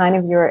with kind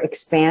of your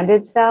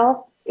expanded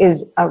self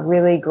is a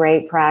really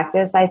great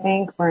practice, I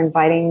think, for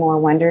inviting more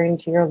wonder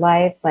into your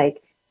life,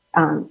 like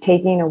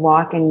taking a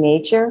walk in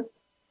nature,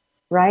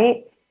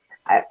 right?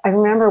 I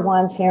remember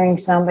once hearing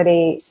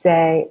somebody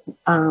say,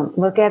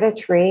 look at a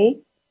tree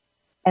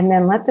and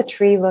then let the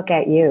tree look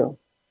at you.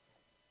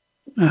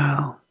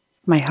 Oh,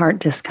 my heart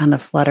just kind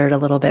of fluttered a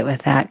little bit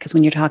with that, because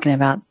when you're talking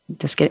about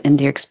just get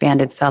into your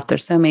expanded self,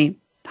 there's so many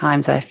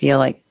times I feel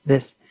like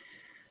this,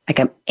 like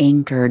I'm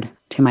anchored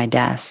to my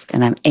desk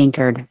and I'm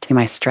anchored to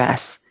my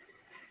stress.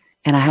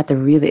 And I have to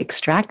really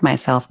extract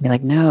myself and be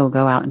like, no,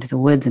 go out into the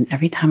woods. And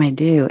every time I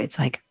do, it's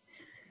like,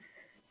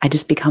 I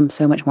just become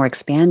so much more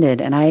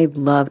expanded. And I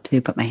love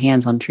to put my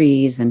hands on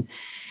trees and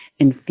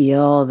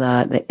feel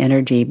the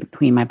energy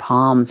between my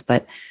palms.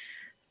 But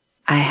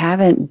I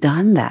haven't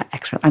done that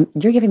extra.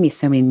 You're giving me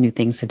so many new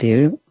things to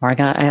do,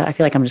 Marga. I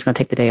feel like I'm just going to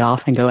take the day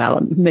off and go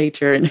out in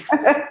nature and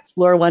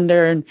explore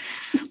wonder and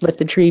let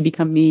the tree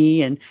become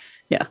me. And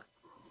yeah.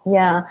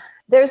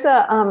 There's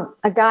a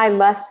guy,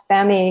 Les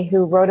Femi,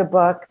 who wrote a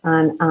book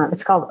on,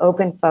 it's called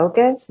Open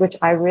Focus, which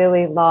I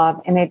really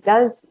love. And it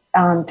does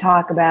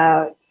talk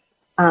about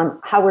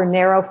how we're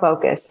narrow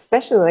focused,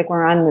 especially like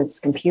we're on this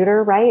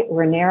computer, right?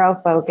 We're narrow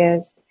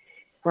focused.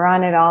 We're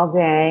on it all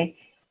day.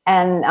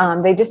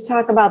 And they just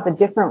talk about the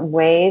different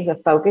ways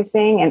of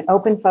focusing, and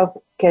open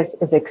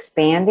focus is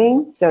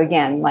expanding. So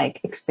again, like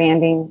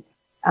expanding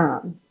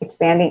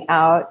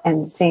out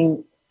and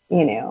seeing,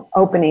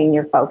 opening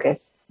your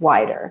focus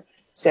wider.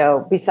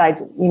 So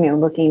besides,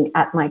 looking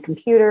at my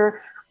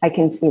computer, I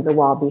can see the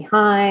wall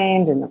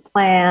behind and the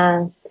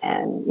plants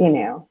and,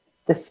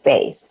 the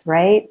space,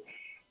 right?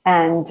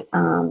 And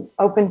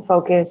open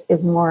focus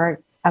is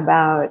more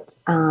about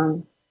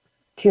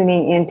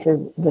tuning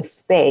into the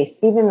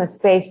space, even the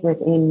space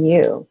within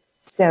you.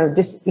 So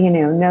just,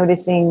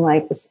 noticing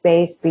like the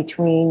space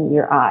between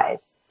your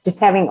eyes,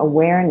 just having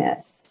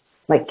awareness.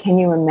 Like, can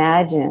you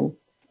imagine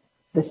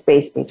the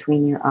space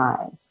between your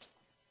eyes?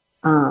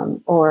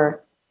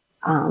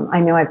 I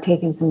know I've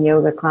taken some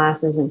yoga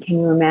classes, and can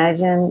you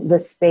imagine the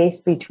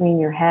space between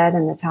your head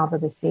and the top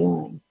of the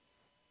ceiling?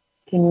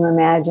 Can you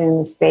imagine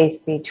the space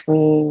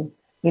between,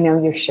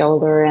 your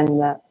shoulder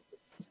and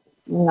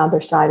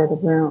another side of the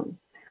room?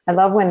 I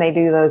love when they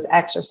do those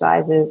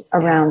exercises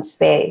around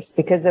space,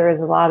 because there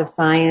is a lot of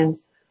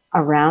science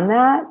around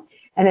that.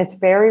 And it's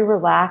very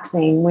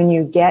relaxing when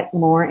you get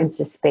more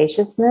into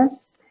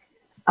spaciousness,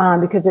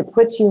 because it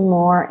puts you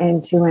more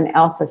into an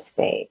alpha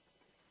state.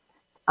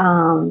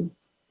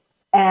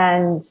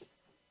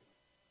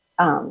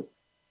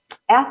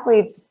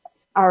 Athletes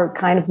are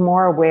kind of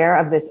more aware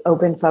of this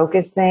open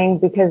focus thing,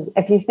 because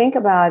if you think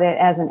about it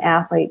as an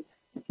athlete,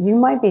 you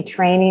might be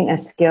training a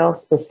skill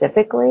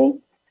specifically.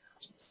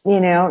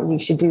 You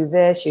should do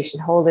this, you should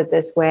hold it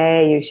this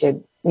way, you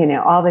should,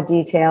 all the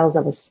details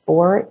of a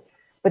sport.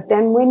 But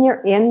then when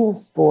you're in the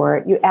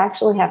sport, you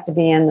actually have to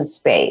be in the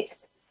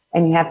space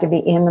and you have to be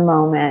in the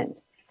moment.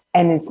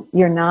 And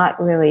you're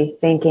not really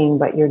thinking,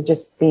 but you're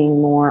just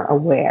being more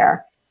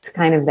aware. It's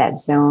kind of that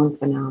zone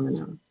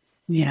phenomenon.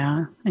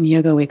 Yeah. In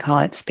yoga, we call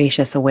it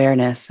spacious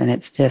awareness. And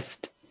it's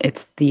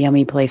the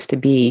yummy place to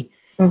be,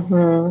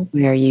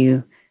 where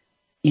you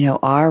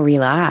are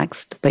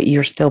relaxed, but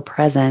you're still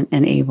present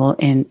and able,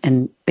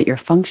 but you're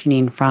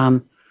functioning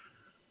from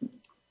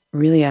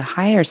really a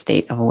higher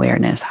state of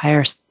awareness,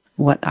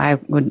 what I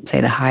would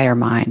say the higher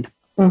mind.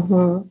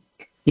 The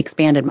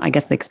expanded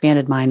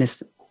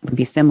mind would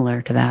be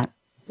similar to that.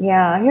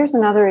 Yeah. Here's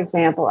another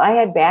example. I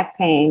had back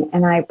pain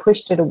and I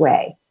pushed it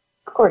away.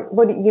 Of course,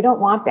 you don't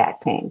want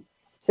back pain.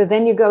 So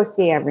then you go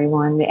see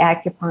everyone, the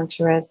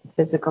acupuncturist, the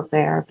physical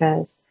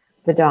therapist,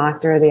 the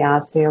doctor, the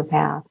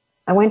osteopath.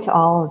 I went to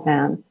all of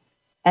them.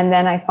 And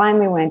then I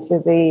finally went to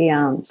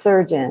the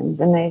surgeons,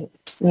 and they,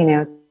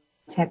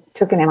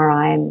 took an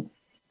MRI, and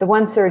the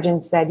one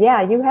surgeon said,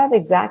 yeah, you have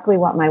exactly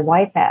what my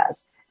wife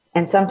has.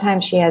 And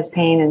sometimes she has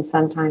pain and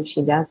sometimes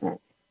she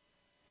doesn't.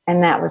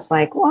 And that was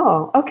like,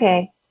 whoa,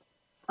 okay,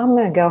 I'm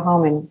going to go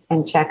home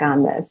and check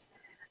on this.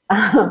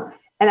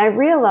 And I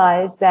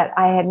realized that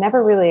I had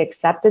never really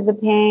accepted the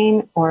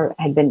pain or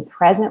had been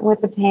present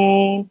with the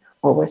pain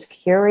or was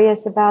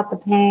curious about the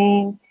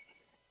pain.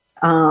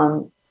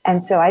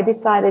 And so I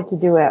decided to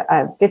do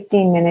a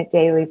 15-minute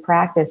daily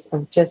practice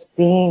of just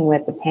being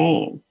with the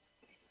pain.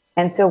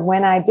 And so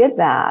when I did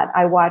that,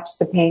 I watched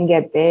the pain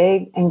get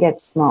big and get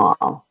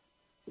small.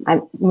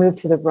 I moved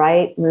to the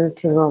right, moved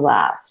to the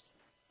left.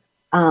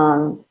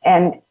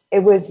 And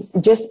it was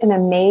just an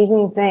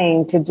amazing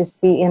thing to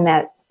just be in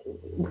that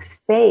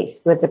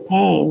space with the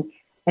pain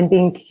and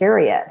being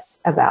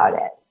curious about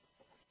it.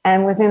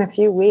 And within a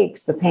few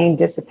weeks, the pain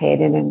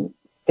dissipated and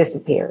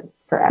disappeared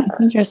forever.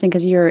 It's interesting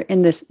because you're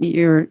in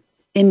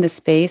the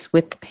space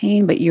with the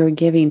pain, but you're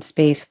giving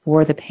space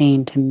for the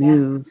pain to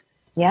move,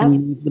 and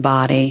move the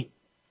body.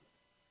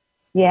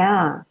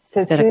 Yeah.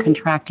 So instead of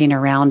contracting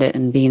around it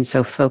and being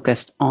so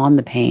focused on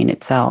the pain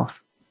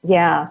itself.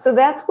 Yeah. So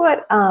that's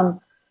what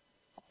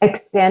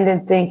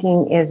extended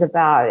thinking is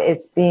about.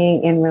 It's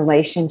being in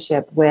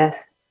relationship with,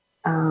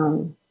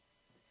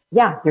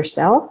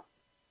 yourself,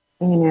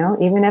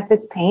 even if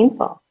it's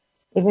painful,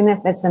 even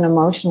if it's an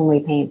emotionally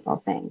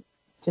painful thing,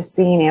 just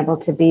being able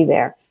to be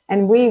there.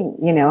 And we,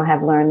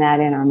 have learned that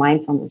in our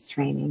mindfulness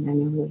training. I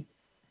mean, we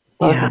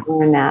both have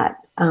learned that.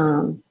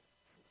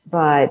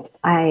 But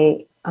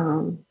I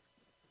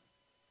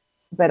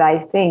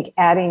think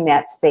adding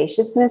that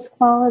spaciousness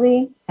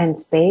quality and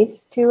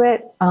space to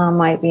it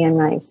might be a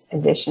nice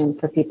addition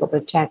for people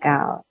to check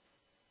out.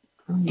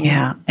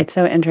 Yeah, it's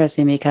so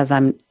interesting because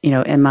I'm,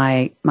 in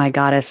my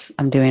goddess,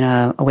 I'm doing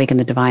a Awaken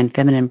the Divine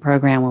Feminine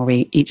program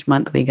where each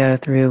month we go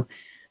through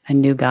a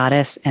new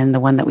goddess. And the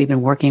one that we've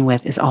been working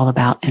with is all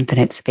about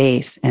infinite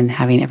space and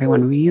having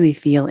everyone really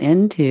feel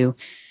into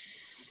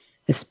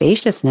the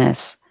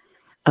spaciousness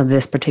of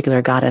this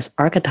particular goddess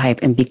archetype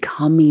and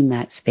becoming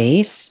that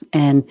space.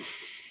 And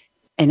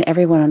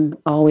everyone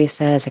always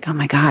says like, oh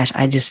my gosh,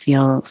 I just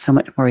feel so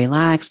much more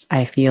relaxed.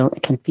 I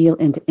can feel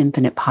into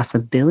infinite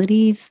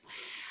possibilities.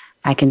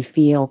 I can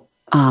feel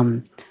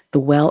the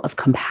well of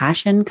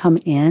compassion come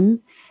in,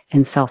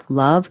 and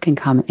self-love can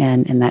come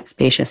in that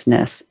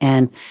spaciousness.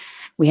 And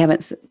we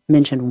haven't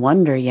mentioned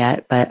wonder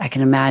yet, but I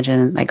can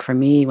imagine, like for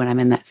me, when I'm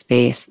in that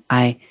space,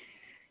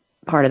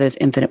 part of those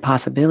infinite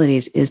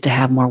possibilities is to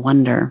have more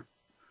wonder.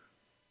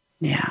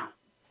 Yeah.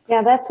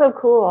 Yeah, that's so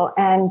cool.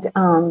 And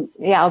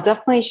I'll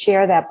definitely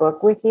share that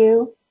book with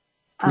you.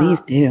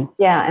 Please do.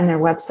 Yeah, and their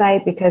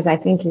website, because I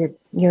think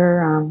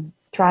your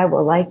tribe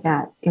will like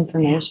that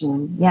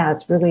information. Yeah,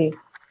 it's really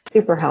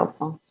super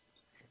helpful.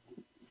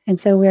 And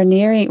so we're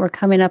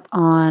coming up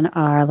on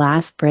our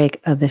last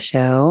break of the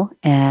show.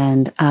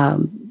 And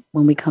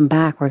when we come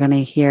back, we're going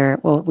to hear,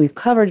 we've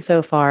covered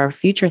so far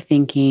future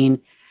thinking,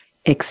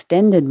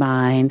 extended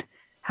mind,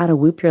 how to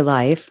whoop your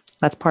life.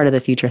 That's part of the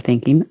future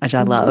thinking, which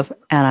I love.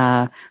 And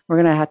I'm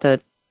going to have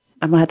to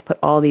put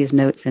all these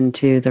notes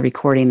into the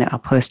recording that I'll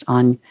post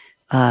on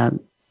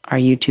our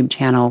YouTube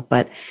channel.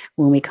 But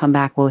when we come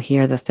back, we'll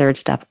hear the third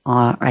step.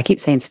 I keep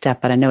saying step,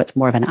 but I know it's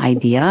more of an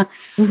idea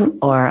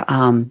or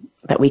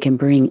that we can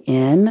bring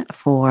in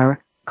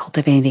for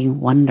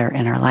cultivating wonder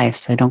in our life.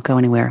 So don't go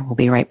anywhere. We'll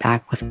be right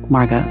back with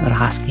Marga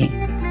Otahoski.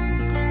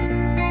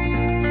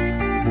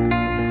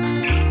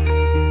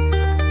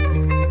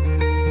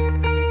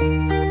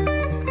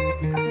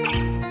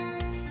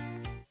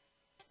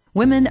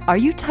 Women, are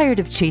you tired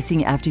of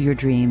chasing after your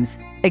dreams?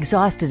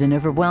 Exhausted and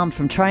overwhelmed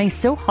from trying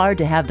so hard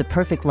to have the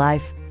perfect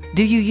life?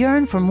 Do you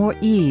yearn for more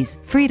ease,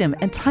 freedom,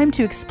 and time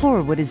to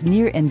explore what is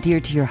near and dear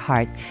to your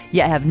heart,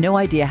 yet have no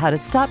idea how to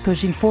stop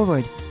pushing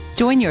forward?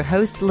 Join your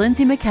host,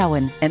 Lindsay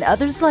McCowan, and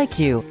others like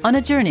you on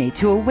a journey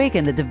to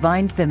awaken the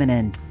divine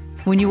feminine.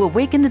 When you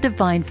awaken the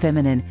divine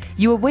feminine,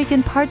 you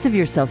awaken parts of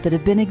yourself that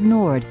have been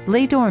ignored,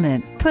 lay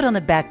dormant, put on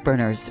the back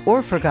burners,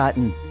 or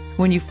forgotten.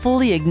 When you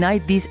fully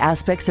ignite these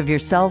aspects of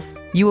yourself,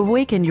 you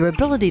awaken your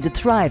ability to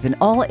thrive in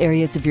all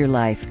areas of your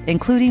life,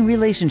 including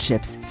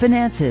relationships,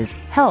 finances,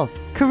 health,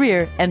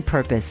 career, and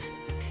purpose.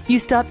 You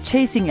stop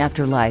chasing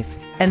after life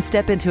and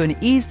step into an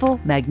easeful,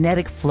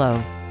 magnetic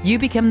flow. You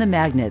become the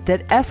magnet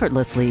that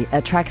effortlessly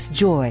attracts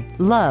joy,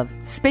 love,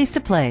 space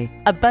to play,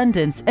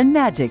 abundance, and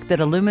magic that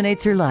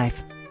illuminates your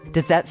life.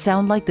 Does that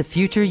sound like the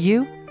future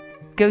you?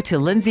 Go to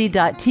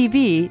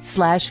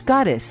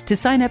lindsay.tv/goddess to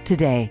sign up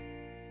today.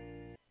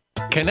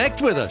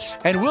 Connect with us,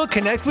 and we'll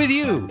connect with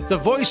you. The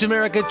Voice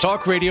America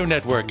Talk Radio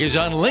Network is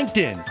on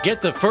LinkedIn.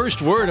 Get the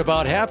first word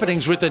about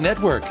happenings with the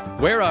network,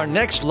 where our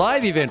next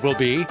live event will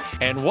be,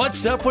 and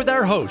what's up with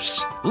our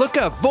hosts. Look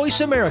up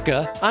Voice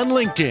America on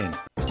LinkedIn.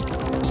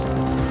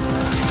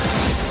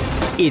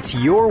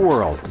 It's your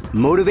world.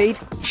 Motivate,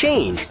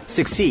 change,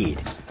 succeed.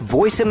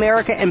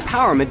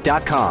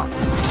 VoiceAmericaEmpowerment.com.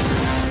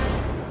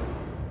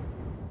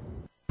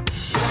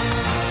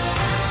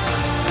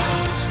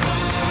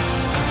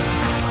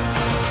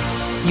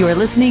 You're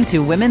listening to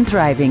Women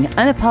Thriving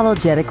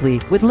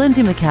Unapologetically with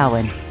Lindsay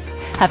McCowan.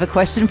 Have a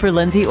question for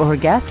Lindsay or her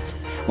guests?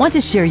 Want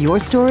to share your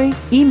story?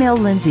 Email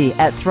Lindsay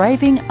at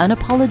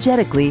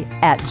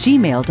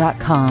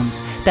thrivingunapologetically@gmail.com.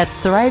 That's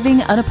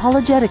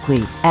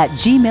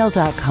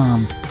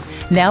thrivingunapologetically@gmail.com.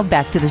 Now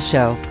back to the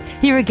show.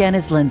 Here again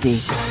is Lindsay.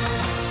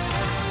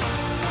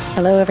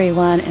 Hello,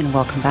 everyone, and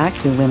welcome back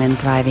to Women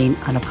Thriving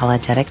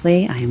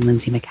Unapologetically. I am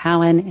Lindsay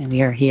McCowan, and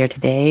we are here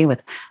today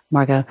with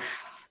Marga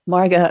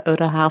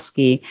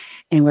Odahovsky,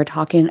 and we're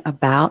talking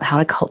about how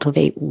to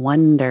cultivate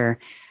wonder.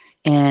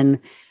 And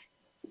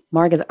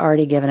Marga's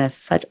already given us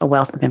such a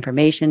wealth of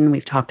information.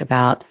 We've talked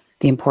about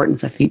the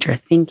importance of future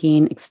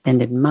thinking,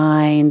 extended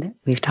mind.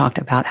 We've talked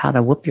about how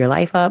to whoop your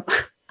life up.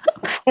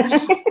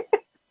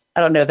 I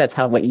don't know if that's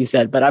what you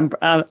said, but I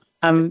love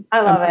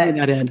it.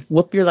 That in.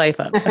 Whoop your life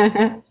up.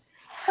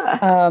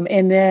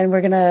 And then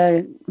we're going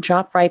to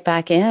drop right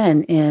back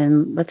in,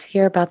 and let's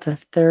hear about the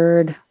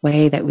third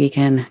way that we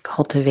can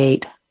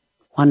cultivate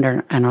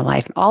wonder in our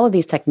life. All of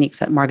these techniques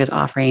that Marga's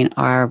offering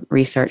are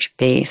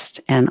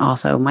research-based and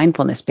also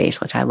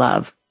mindfulness-based, which I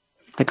love,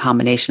 the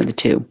combination of the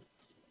two.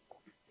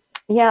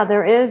 Yeah,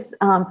 there is.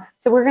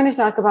 So we're going to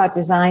talk about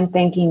design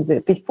thinking,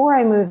 but before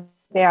I move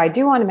there, I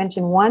do want to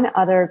mention one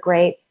other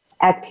great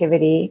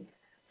activity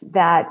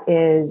that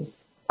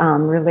is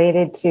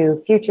related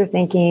to future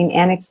thinking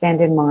and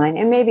extended mind,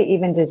 and maybe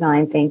even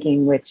design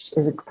thinking, which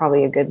is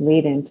probably a good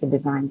lead into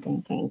design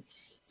thinking.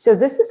 So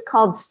this is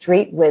called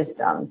Street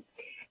Wisdom.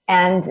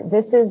 And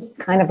this is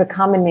kind of a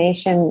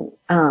combination,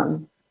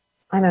 it's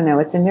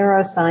a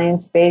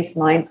neuroscience-based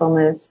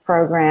mindfulness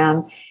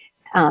program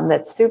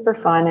that's super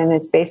fun, and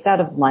it's based out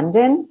of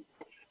London.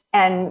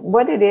 And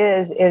what it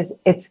is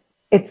it's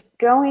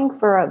going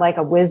for like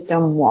a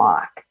wisdom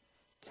walk.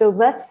 So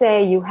let's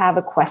say you have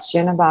a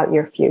question about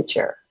your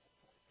future,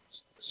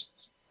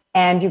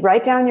 and you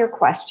write down your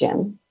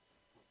question,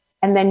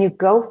 and then you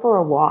go for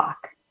a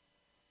walk,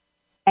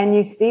 and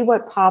you see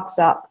what pops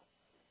up,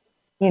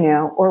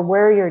 or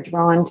where you're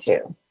drawn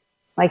to.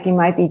 Like you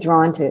might be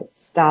drawn to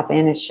stop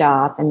in a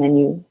shop, and then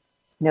you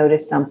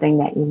notice something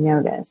that you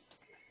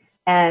notice.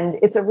 And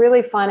it's a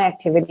really fun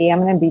activity.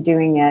 I'm going to be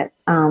doing it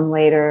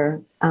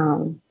later,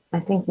 I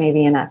think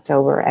maybe in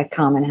October at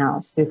Common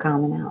House, through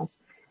Common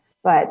House.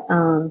 But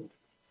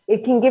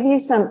it can give you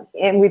some,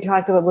 and we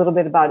talked a little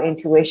bit about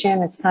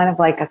intuition. It's kind of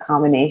like a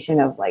combination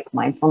of like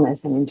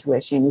mindfulness and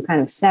intuition. You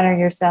kind of center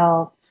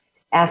yourself,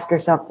 ask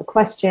yourself the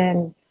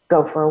question,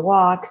 go for a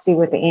walk, see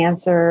what the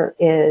answer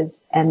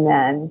is, and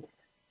then,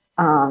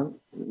 have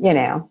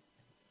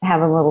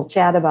a little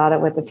chat about it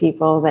with the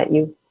people that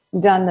you've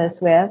done this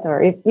with, or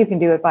if you can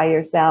do it by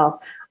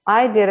yourself.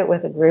 I did it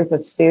with a group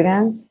of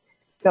students.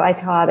 So I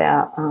taught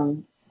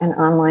an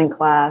online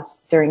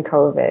class during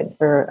COVID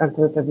for a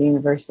group of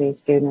university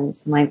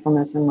students,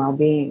 mindfulness and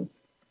well-being.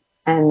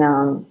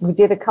 And we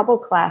did a couple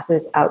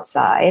classes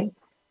outside.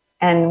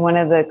 And one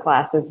of the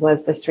classes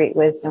was the Street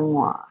Wisdom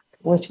Walk,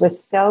 which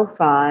was so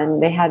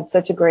fun. They had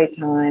such a great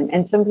time.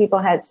 And some people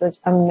had such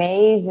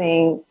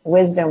amazing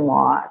wisdom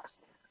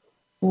walks.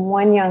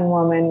 One young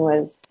woman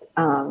was,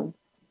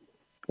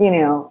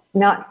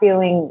 not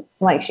feeling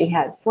like she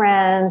had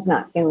friends,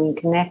 not feeling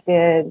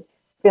connected,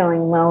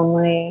 feeling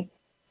lonely.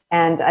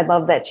 And I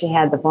love that she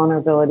had the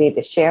vulnerability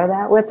to share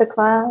that with the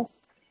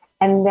class.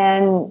 And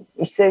then,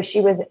 so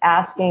she was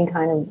asking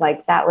kind of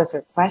like, that was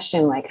her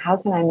question, like, how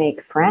can I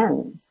make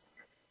friends?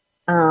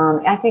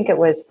 I think it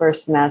was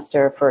first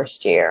semester,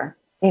 first year,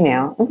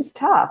 it was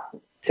tough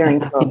during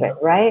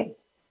COVID, right?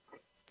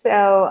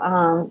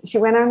 So she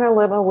went on her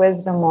little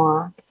wisdom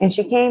walk, and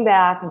she came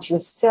back and she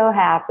was so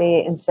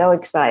happy and so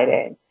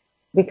excited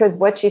because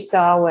what she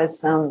saw was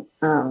some,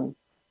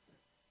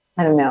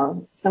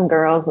 some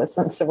girls with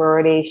some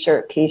sorority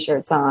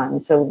t-shirts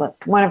on. So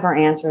look, one of her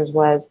answers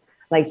was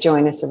like,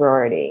 join a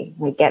sorority,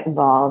 like get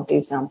involved,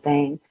 do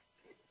something,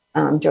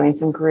 join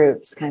some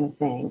groups kind of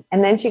thing.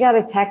 And then she got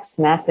a text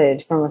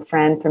message from a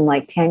friend from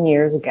like 10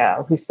 years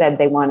ago who said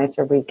they wanted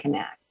to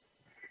reconnect.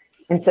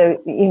 And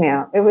so,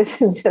 it was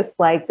just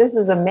like, this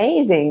is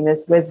amazing,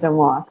 this wisdom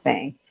walk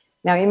thing.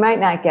 Now, you might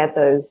not get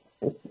those,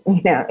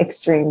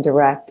 extreme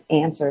direct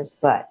answers,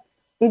 but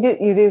you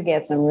do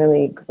get some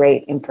really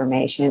great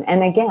information.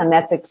 And again,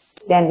 that's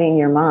extending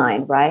your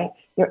mind, right?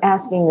 You're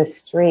asking the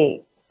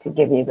street to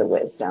give you the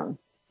wisdom.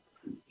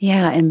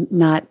 Yeah. And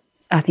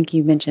I think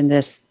you mentioned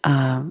this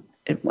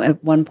at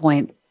one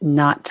point,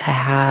 not to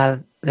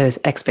have those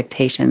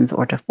expectations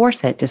or to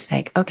force it, just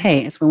like,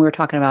 okay, it's when we were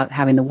talking about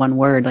having the one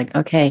word, like,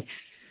 okay,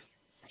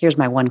 here's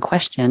my one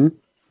question.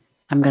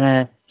 I'm going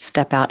to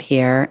step out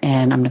here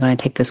and I'm going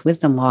to take this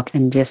wisdom walk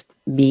and just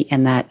be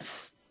in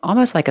that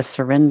almost like a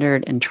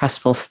surrendered and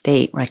trustful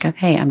state. Like,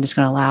 okay, I'm just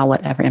going to allow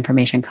whatever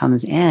information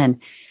comes in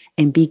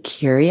and be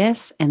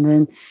curious. And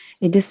then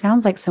it just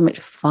sounds like so much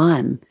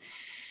fun.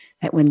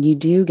 that when you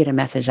do get a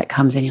message that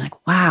comes in, you're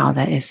like, wow,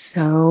 that is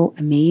so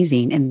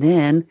amazing. And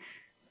then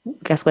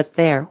guess what's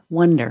there?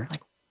 Wonder,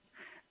 like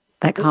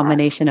that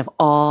combination of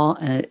awe,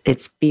 and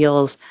it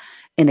feels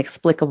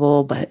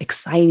inexplicable, but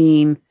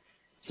exciting.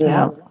 So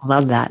I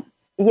love that.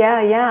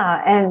 Yeah.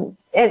 Yeah. And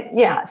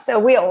so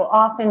we'll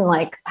often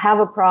like have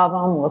a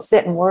problem. We'll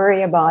sit and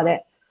worry about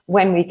it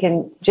when we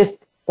can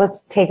just,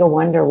 let's take a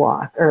wonder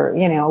walk or,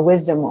 a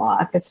wisdom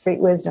walk, a street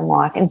wisdom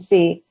walk, and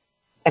see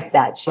if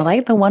that shifts. I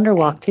like the wonder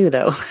walk too,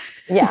 though.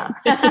 Yeah.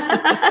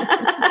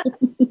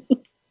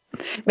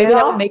 Maybe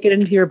that will make it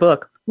into your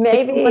book.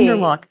 Maybe. Wonder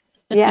walk.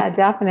 Yeah,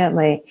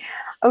 definitely.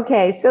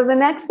 Okay. So the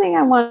next thing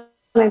I want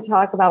to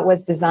talk about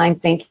was design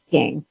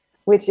thinking,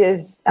 which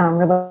is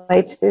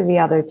relates to the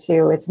other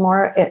two.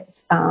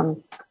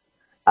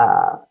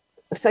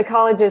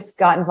 Psychologists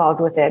got involved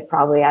with it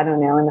probably, I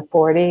don't know, in the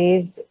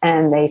 40s,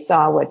 and they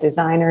saw what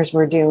designers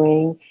were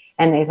doing,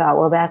 and they thought,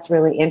 well, that's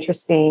really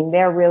interesting.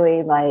 They're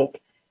really like,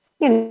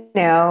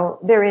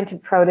 they're into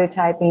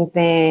prototyping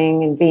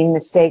thing and being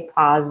mistake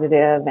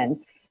positive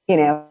and,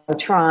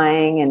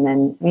 trying and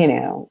then,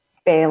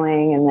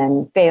 failing and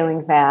then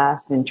failing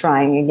fast and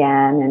trying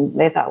again. And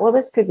they thought, well,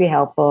 this could be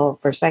helpful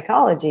for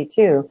psychology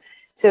too.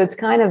 So it's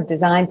kind of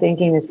design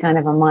thinking is kind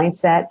of a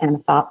mindset and a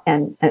thought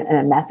and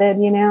a method,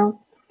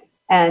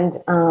 and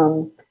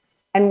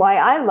why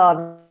I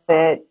love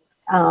it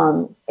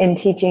in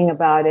teaching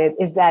about it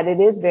is that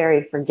it is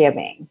very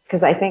forgiving,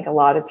 because I think a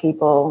lot of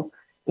people,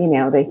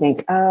 they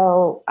think,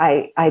 oh,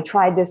 I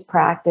tried this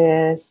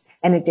practice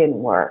and it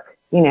didn't work.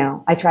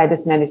 I tried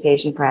this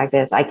meditation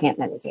practice. I can't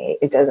meditate.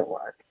 It doesn't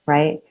work.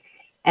 Right.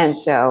 And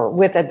so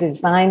with a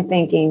design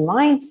thinking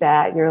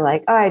mindset, you're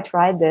like, oh, I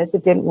tried this.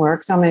 It didn't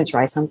work. So I'm going to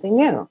try something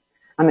new.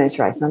 I'm going to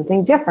try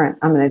something different.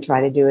 I'm going to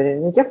try to do it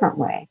in a different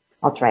way.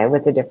 I'll try it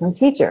with a different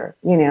teacher,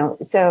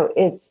 so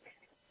it's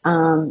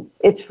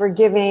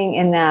forgiving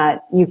in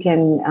that you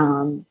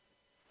can,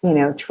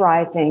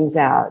 try things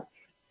out.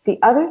 The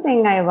other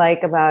thing I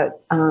like about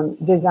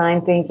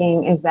design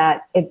thinking is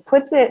that it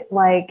puts it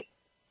like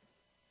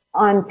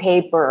on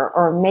paper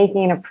or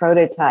making a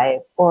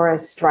prototype or a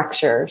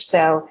structure.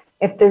 So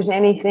if there's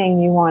anything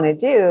you want to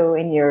do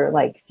in your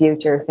like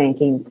future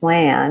thinking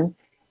plan,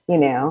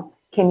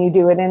 can you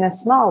do it in a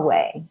small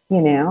way,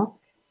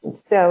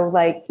 So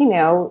like,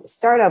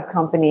 startup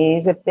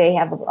companies, if they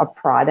have a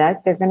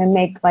product, they're going to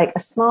make like a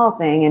small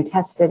thing and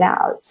test it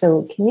out.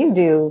 So can you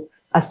do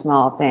a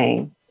small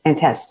thing and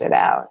test it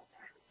out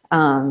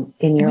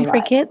in your life? We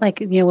forget,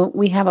 like,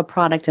 we have a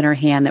product in our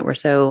hand that we're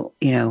so,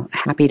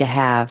 happy to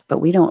have, but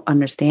we don't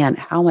understand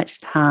how much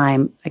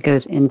time it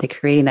goes into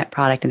creating that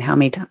product and how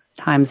many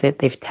times that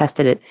they've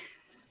tested it,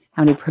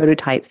 how many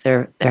prototypes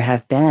there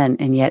have been.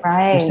 And yet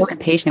we're so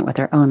impatient with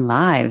our own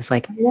lives.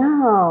 Like,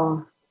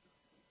 no.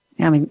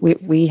 I mean,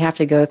 we have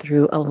to go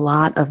through a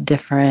lot of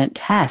different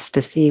tests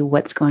to see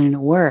what's going to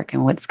work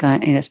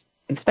and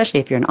especially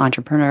if you're an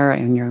entrepreneur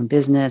in your own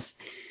business,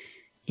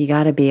 you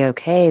got to be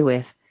okay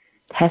with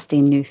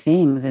testing new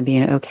things and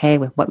being okay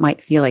with what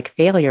might feel like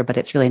failure, but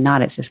it's really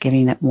not. It's just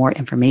giving that more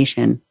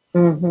information,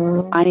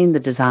 finding the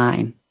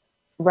design.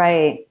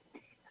 Right.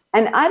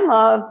 And I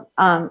love,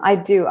 I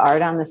do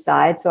art on the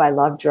side. So I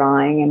love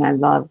drawing and I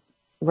love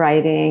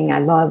writing. I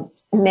love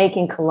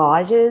making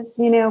collages,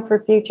 for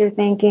future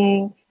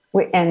thinking.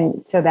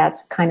 And so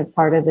that's kind of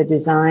part of the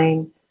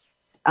design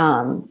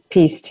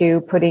piece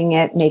too,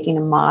 making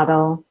a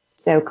model.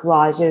 So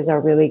collages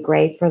are really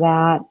great for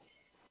that.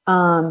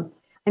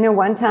 I know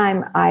one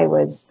time I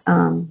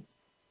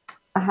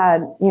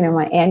had,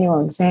 my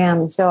annual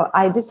exam. So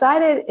I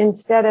decided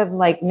instead of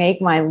like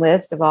make my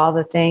list of all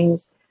the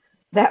things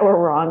that were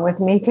wrong with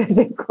me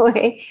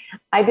physically,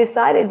 I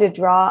decided to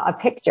draw a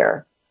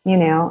picture,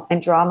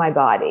 and draw my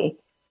body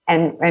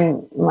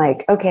and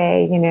like,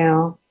 okay,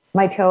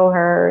 my toe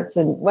hurts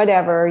and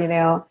whatever,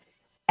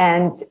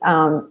 and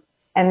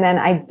then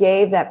I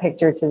gave that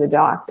picture to the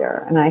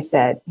doctor and I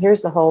said,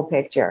 here's the whole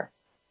picture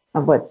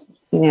of what's,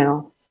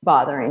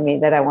 bothering me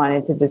that I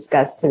wanted to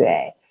discuss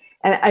today.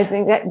 And I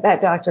think that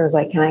doctor was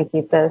like, can I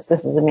keep this?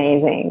 This is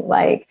amazing.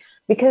 Like,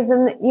 because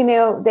then,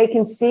 they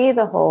can see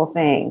the whole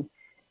thing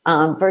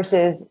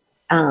versus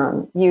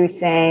you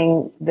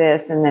saying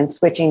this and then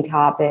switching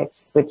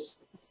topics, which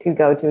could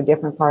go to a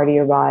different part of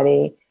your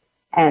body,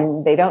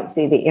 and they don't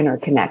see the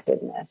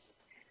interconnectedness.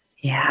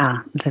 Yeah,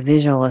 the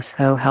visual is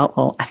so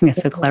helpful. I think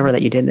it's so clever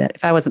that you did that.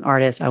 If I was an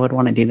artist, I would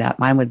want to do that.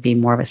 Mine would be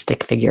more of a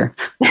stick figure.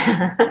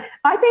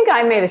 I think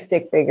I made a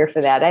stick figure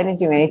for that. I didn't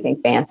do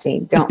anything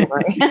fancy. Don't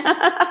worry.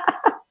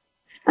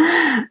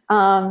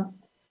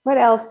 What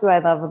else do I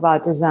love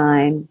about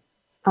design?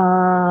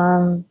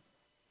 Yeah,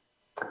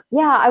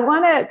 I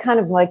want to kind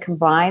of like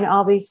combine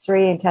all these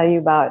three and tell you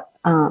about,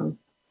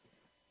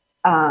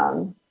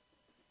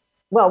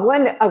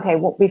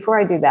 before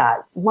I do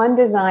that, one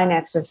design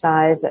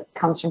exercise that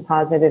comes from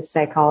positive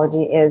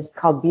psychology is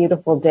called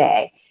Beautiful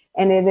Day.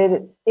 And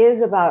it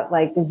is about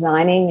like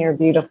designing your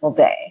beautiful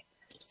day.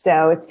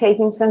 So it's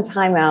taking some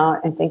time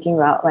out and thinking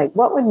about like,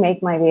 what would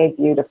make my day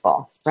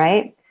beautiful,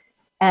 right?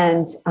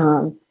 And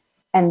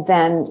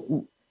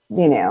then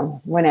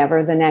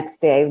whenever the next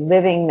day,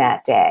 living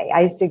that day.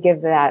 I used to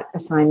give that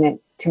assignment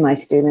to my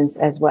students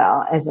as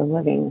well as a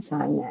living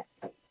assignment.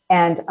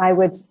 And I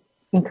would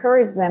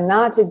encourage them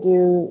not to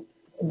do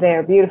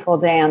their beautiful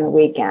day on the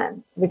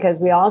weekend, because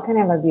we all can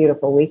have a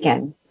beautiful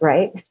weekend,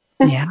 right?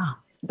 Yeah.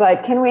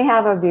 But can we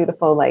have a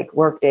beautiful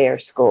work day or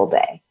school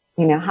day?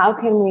 How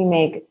can we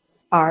make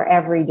our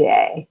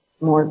everyday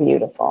more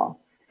beautiful?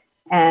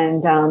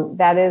 And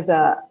that is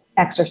a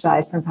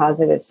exercise from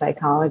positive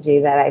psychology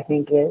that I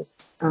think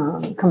is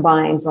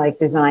combines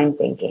design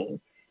thinking,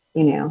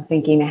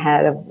 thinking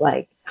ahead of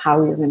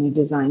how you're going to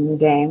design your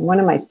day. And one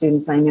of my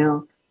students I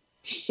know,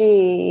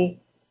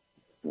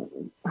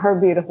 her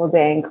beautiful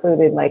day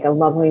included a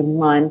lovely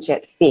lunch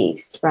at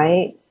Feast,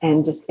 right?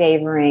 And just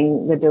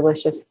savoring the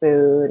delicious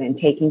food and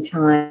taking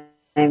time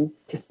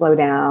to slow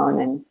down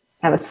and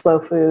have a slow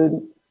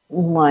food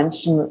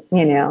lunch,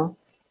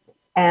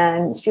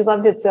 And she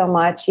loved it so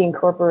much, she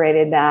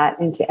incorporated that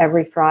into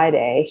every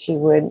Friday. She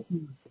would,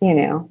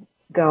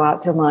 go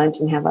out to lunch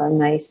and have a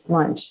nice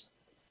lunch,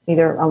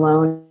 either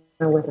alone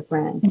or with a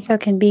friend. And so it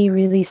can be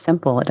really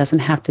simple. It doesn't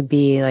have to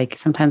be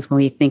sometimes when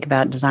we think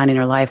about designing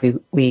our life,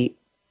 we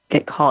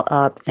get caught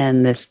up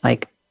in this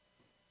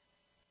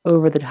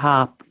over the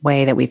top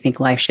way that we think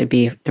life should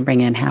be to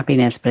bring in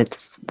happiness. But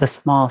it's the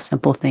small,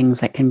 simple things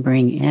that can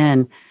bring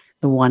in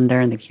the wonder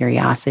and the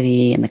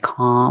curiosity and the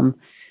calm.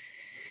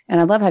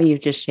 And I love how you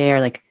just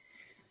share,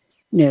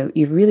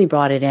 you've really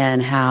brought it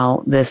in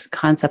how this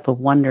concept of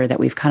wonder that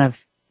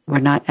we're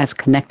not as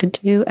connected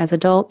to as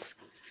adults,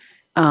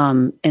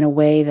 in a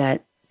way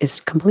that is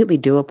completely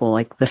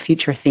doable, the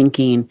future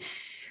thinking,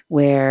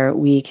 where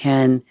we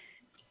can,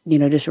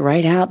 just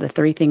write out the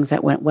 3 things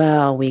that went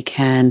well. We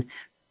can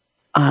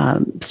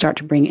start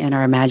to bring in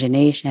our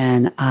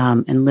imagination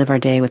and live our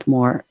day with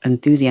more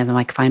enthusiasm,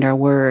 find our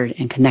word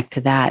and connect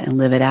to that and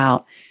live it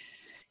out.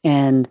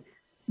 And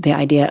the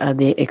idea of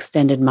the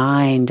extended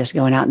mind, just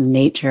going out in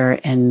nature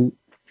and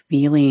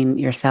feeling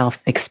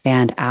yourself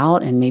expand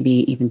out, and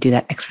maybe even do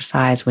that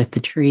exercise with the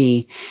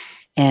tree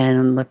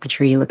and let the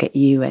tree look at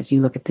you as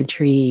you look at the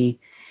tree.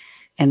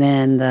 And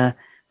then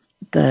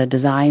the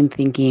design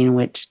thinking,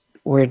 which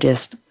we're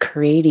just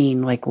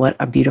creating what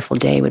a beautiful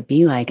day would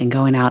be like, and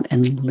going out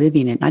and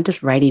living it, not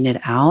just writing it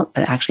out,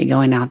 but actually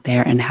going out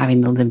there and having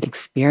the lived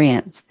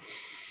experience.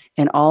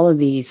 And all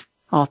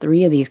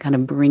 3 of these kind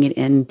of bring it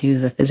into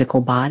the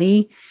physical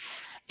body,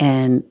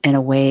 and in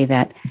a way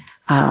that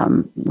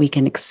we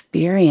can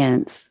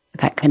experience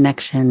that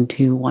connection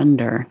to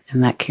wonder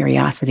and that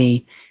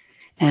curiosity.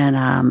 And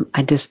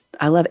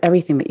I love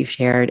everything that you've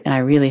shared. And I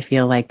really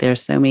feel like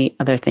there's so many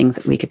other things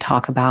that we could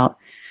talk about.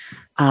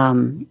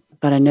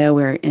 But I know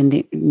we're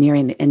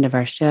nearing the end of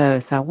our show.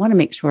 So I want to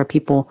make sure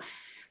people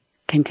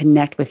can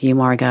connect with you,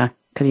 Marga,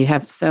 because you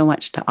have so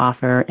much to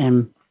offer.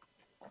 And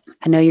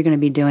I know you're going to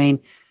be doing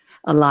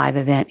a live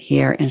event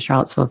here in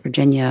Charlottesville,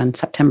 Virginia in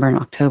September and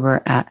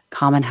October at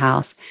Common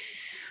House.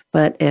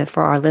 But if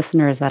for our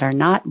listeners that are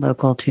not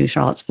local to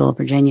Charlottesville,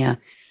 Virginia,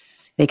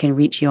 they can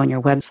reach you on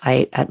your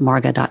website at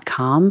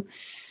marga.com,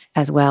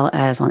 as well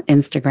as on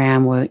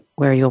Instagram,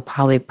 where you'll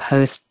probably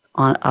post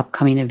on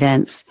upcoming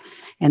events.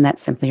 And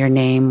that's simply your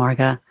name,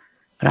 Marga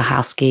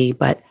Wachowski.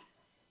 But,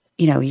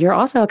 you're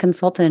also a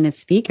consultant and a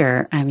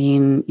speaker. I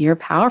mean, you're a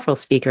powerful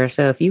speaker.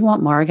 So if you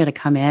want Marga to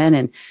come in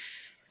and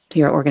to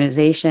your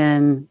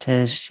organization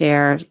to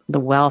share the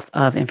wealth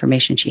of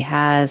information she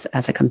has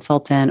as a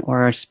consultant,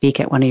 or speak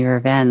at one of your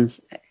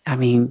events,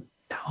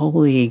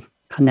 totally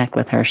connect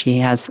with her. She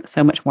has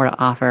so much more to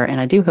offer.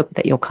 And I do hope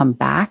that you'll come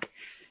back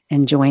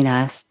and join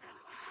us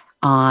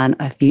on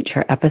a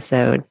future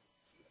episode.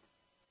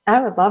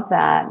 I would love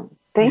that.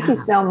 Thank you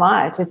so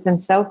much. It's been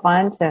so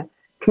fun to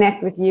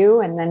connect with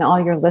you and then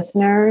all your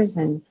listeners.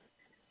 And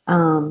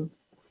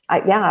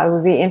I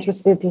would be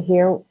interested to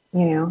hear,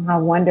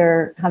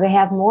 how they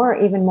have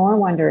even more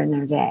wonder in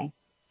their day.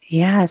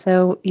 Yeah.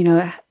 So,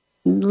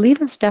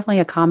 leave us definitely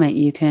a comment.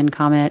 You can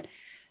comment,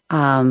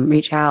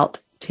 reach out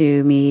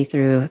to me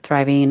through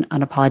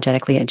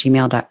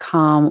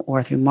thrivingunapologetically@gmail.com,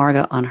 or through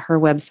Marga on her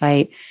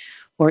website,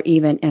 or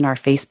even in our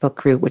Facebook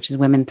group, which is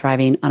Women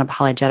Thriving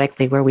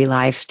Unapologetically, where we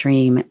live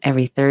stream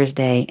every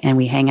Thursday, and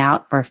we hang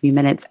out for a few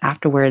minutes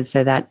afterwards,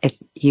 so that if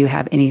you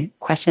have any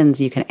questions,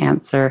 you can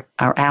answer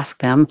or ask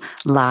them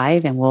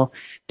live, and we'll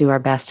do our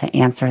best to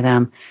answer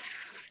them.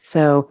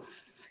 So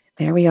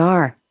there we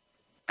are.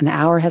 An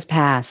hour has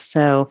passed.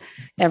 So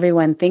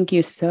everyone, thank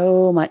you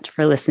so much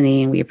for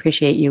listening. We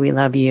appreciate you. We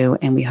love you.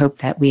 And we hope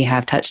that we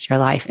have touched your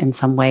life in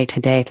some way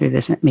today through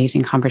this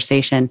amazing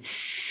conversation.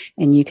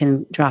 And you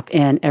can drop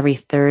in every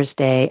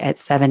Thursday at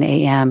 7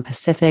 a.m.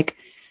 Pacific,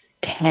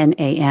 10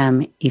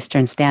 a.m.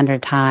 Eastern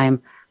Standard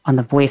Time on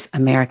the Voice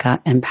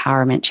America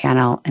Empowerment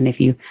Channel. And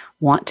if you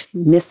want to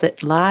miss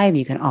it live,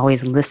 you can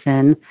always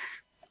listen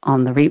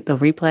on the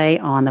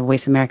replay on the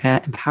Voice America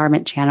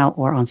Empowerment Channel,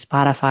 or on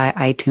Spotify,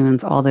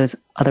 iTunes, all those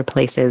other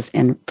places.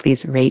 And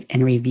please rate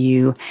and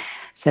review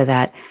so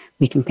that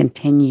we can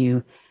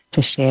continue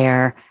to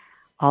share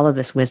all of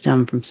this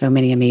wisdom from so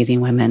many amazing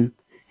women.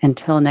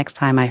 Until next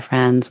time, my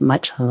friends,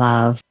 much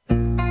love.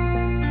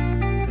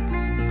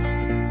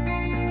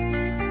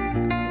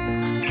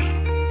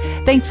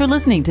 Thanks for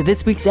listening to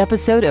this week's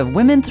episode of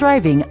Women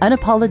Thriving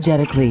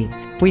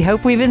Unapologetically. We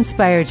hope we've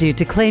inspired you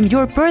to claim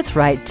your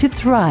birthright to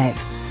thrive.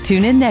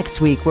 Tune in next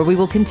week where we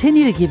will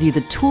continue to give you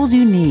the tools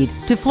you need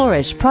to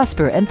flourish,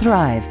 prosper, and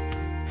thrive.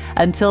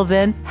 Until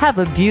then, have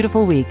a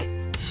beautiful week.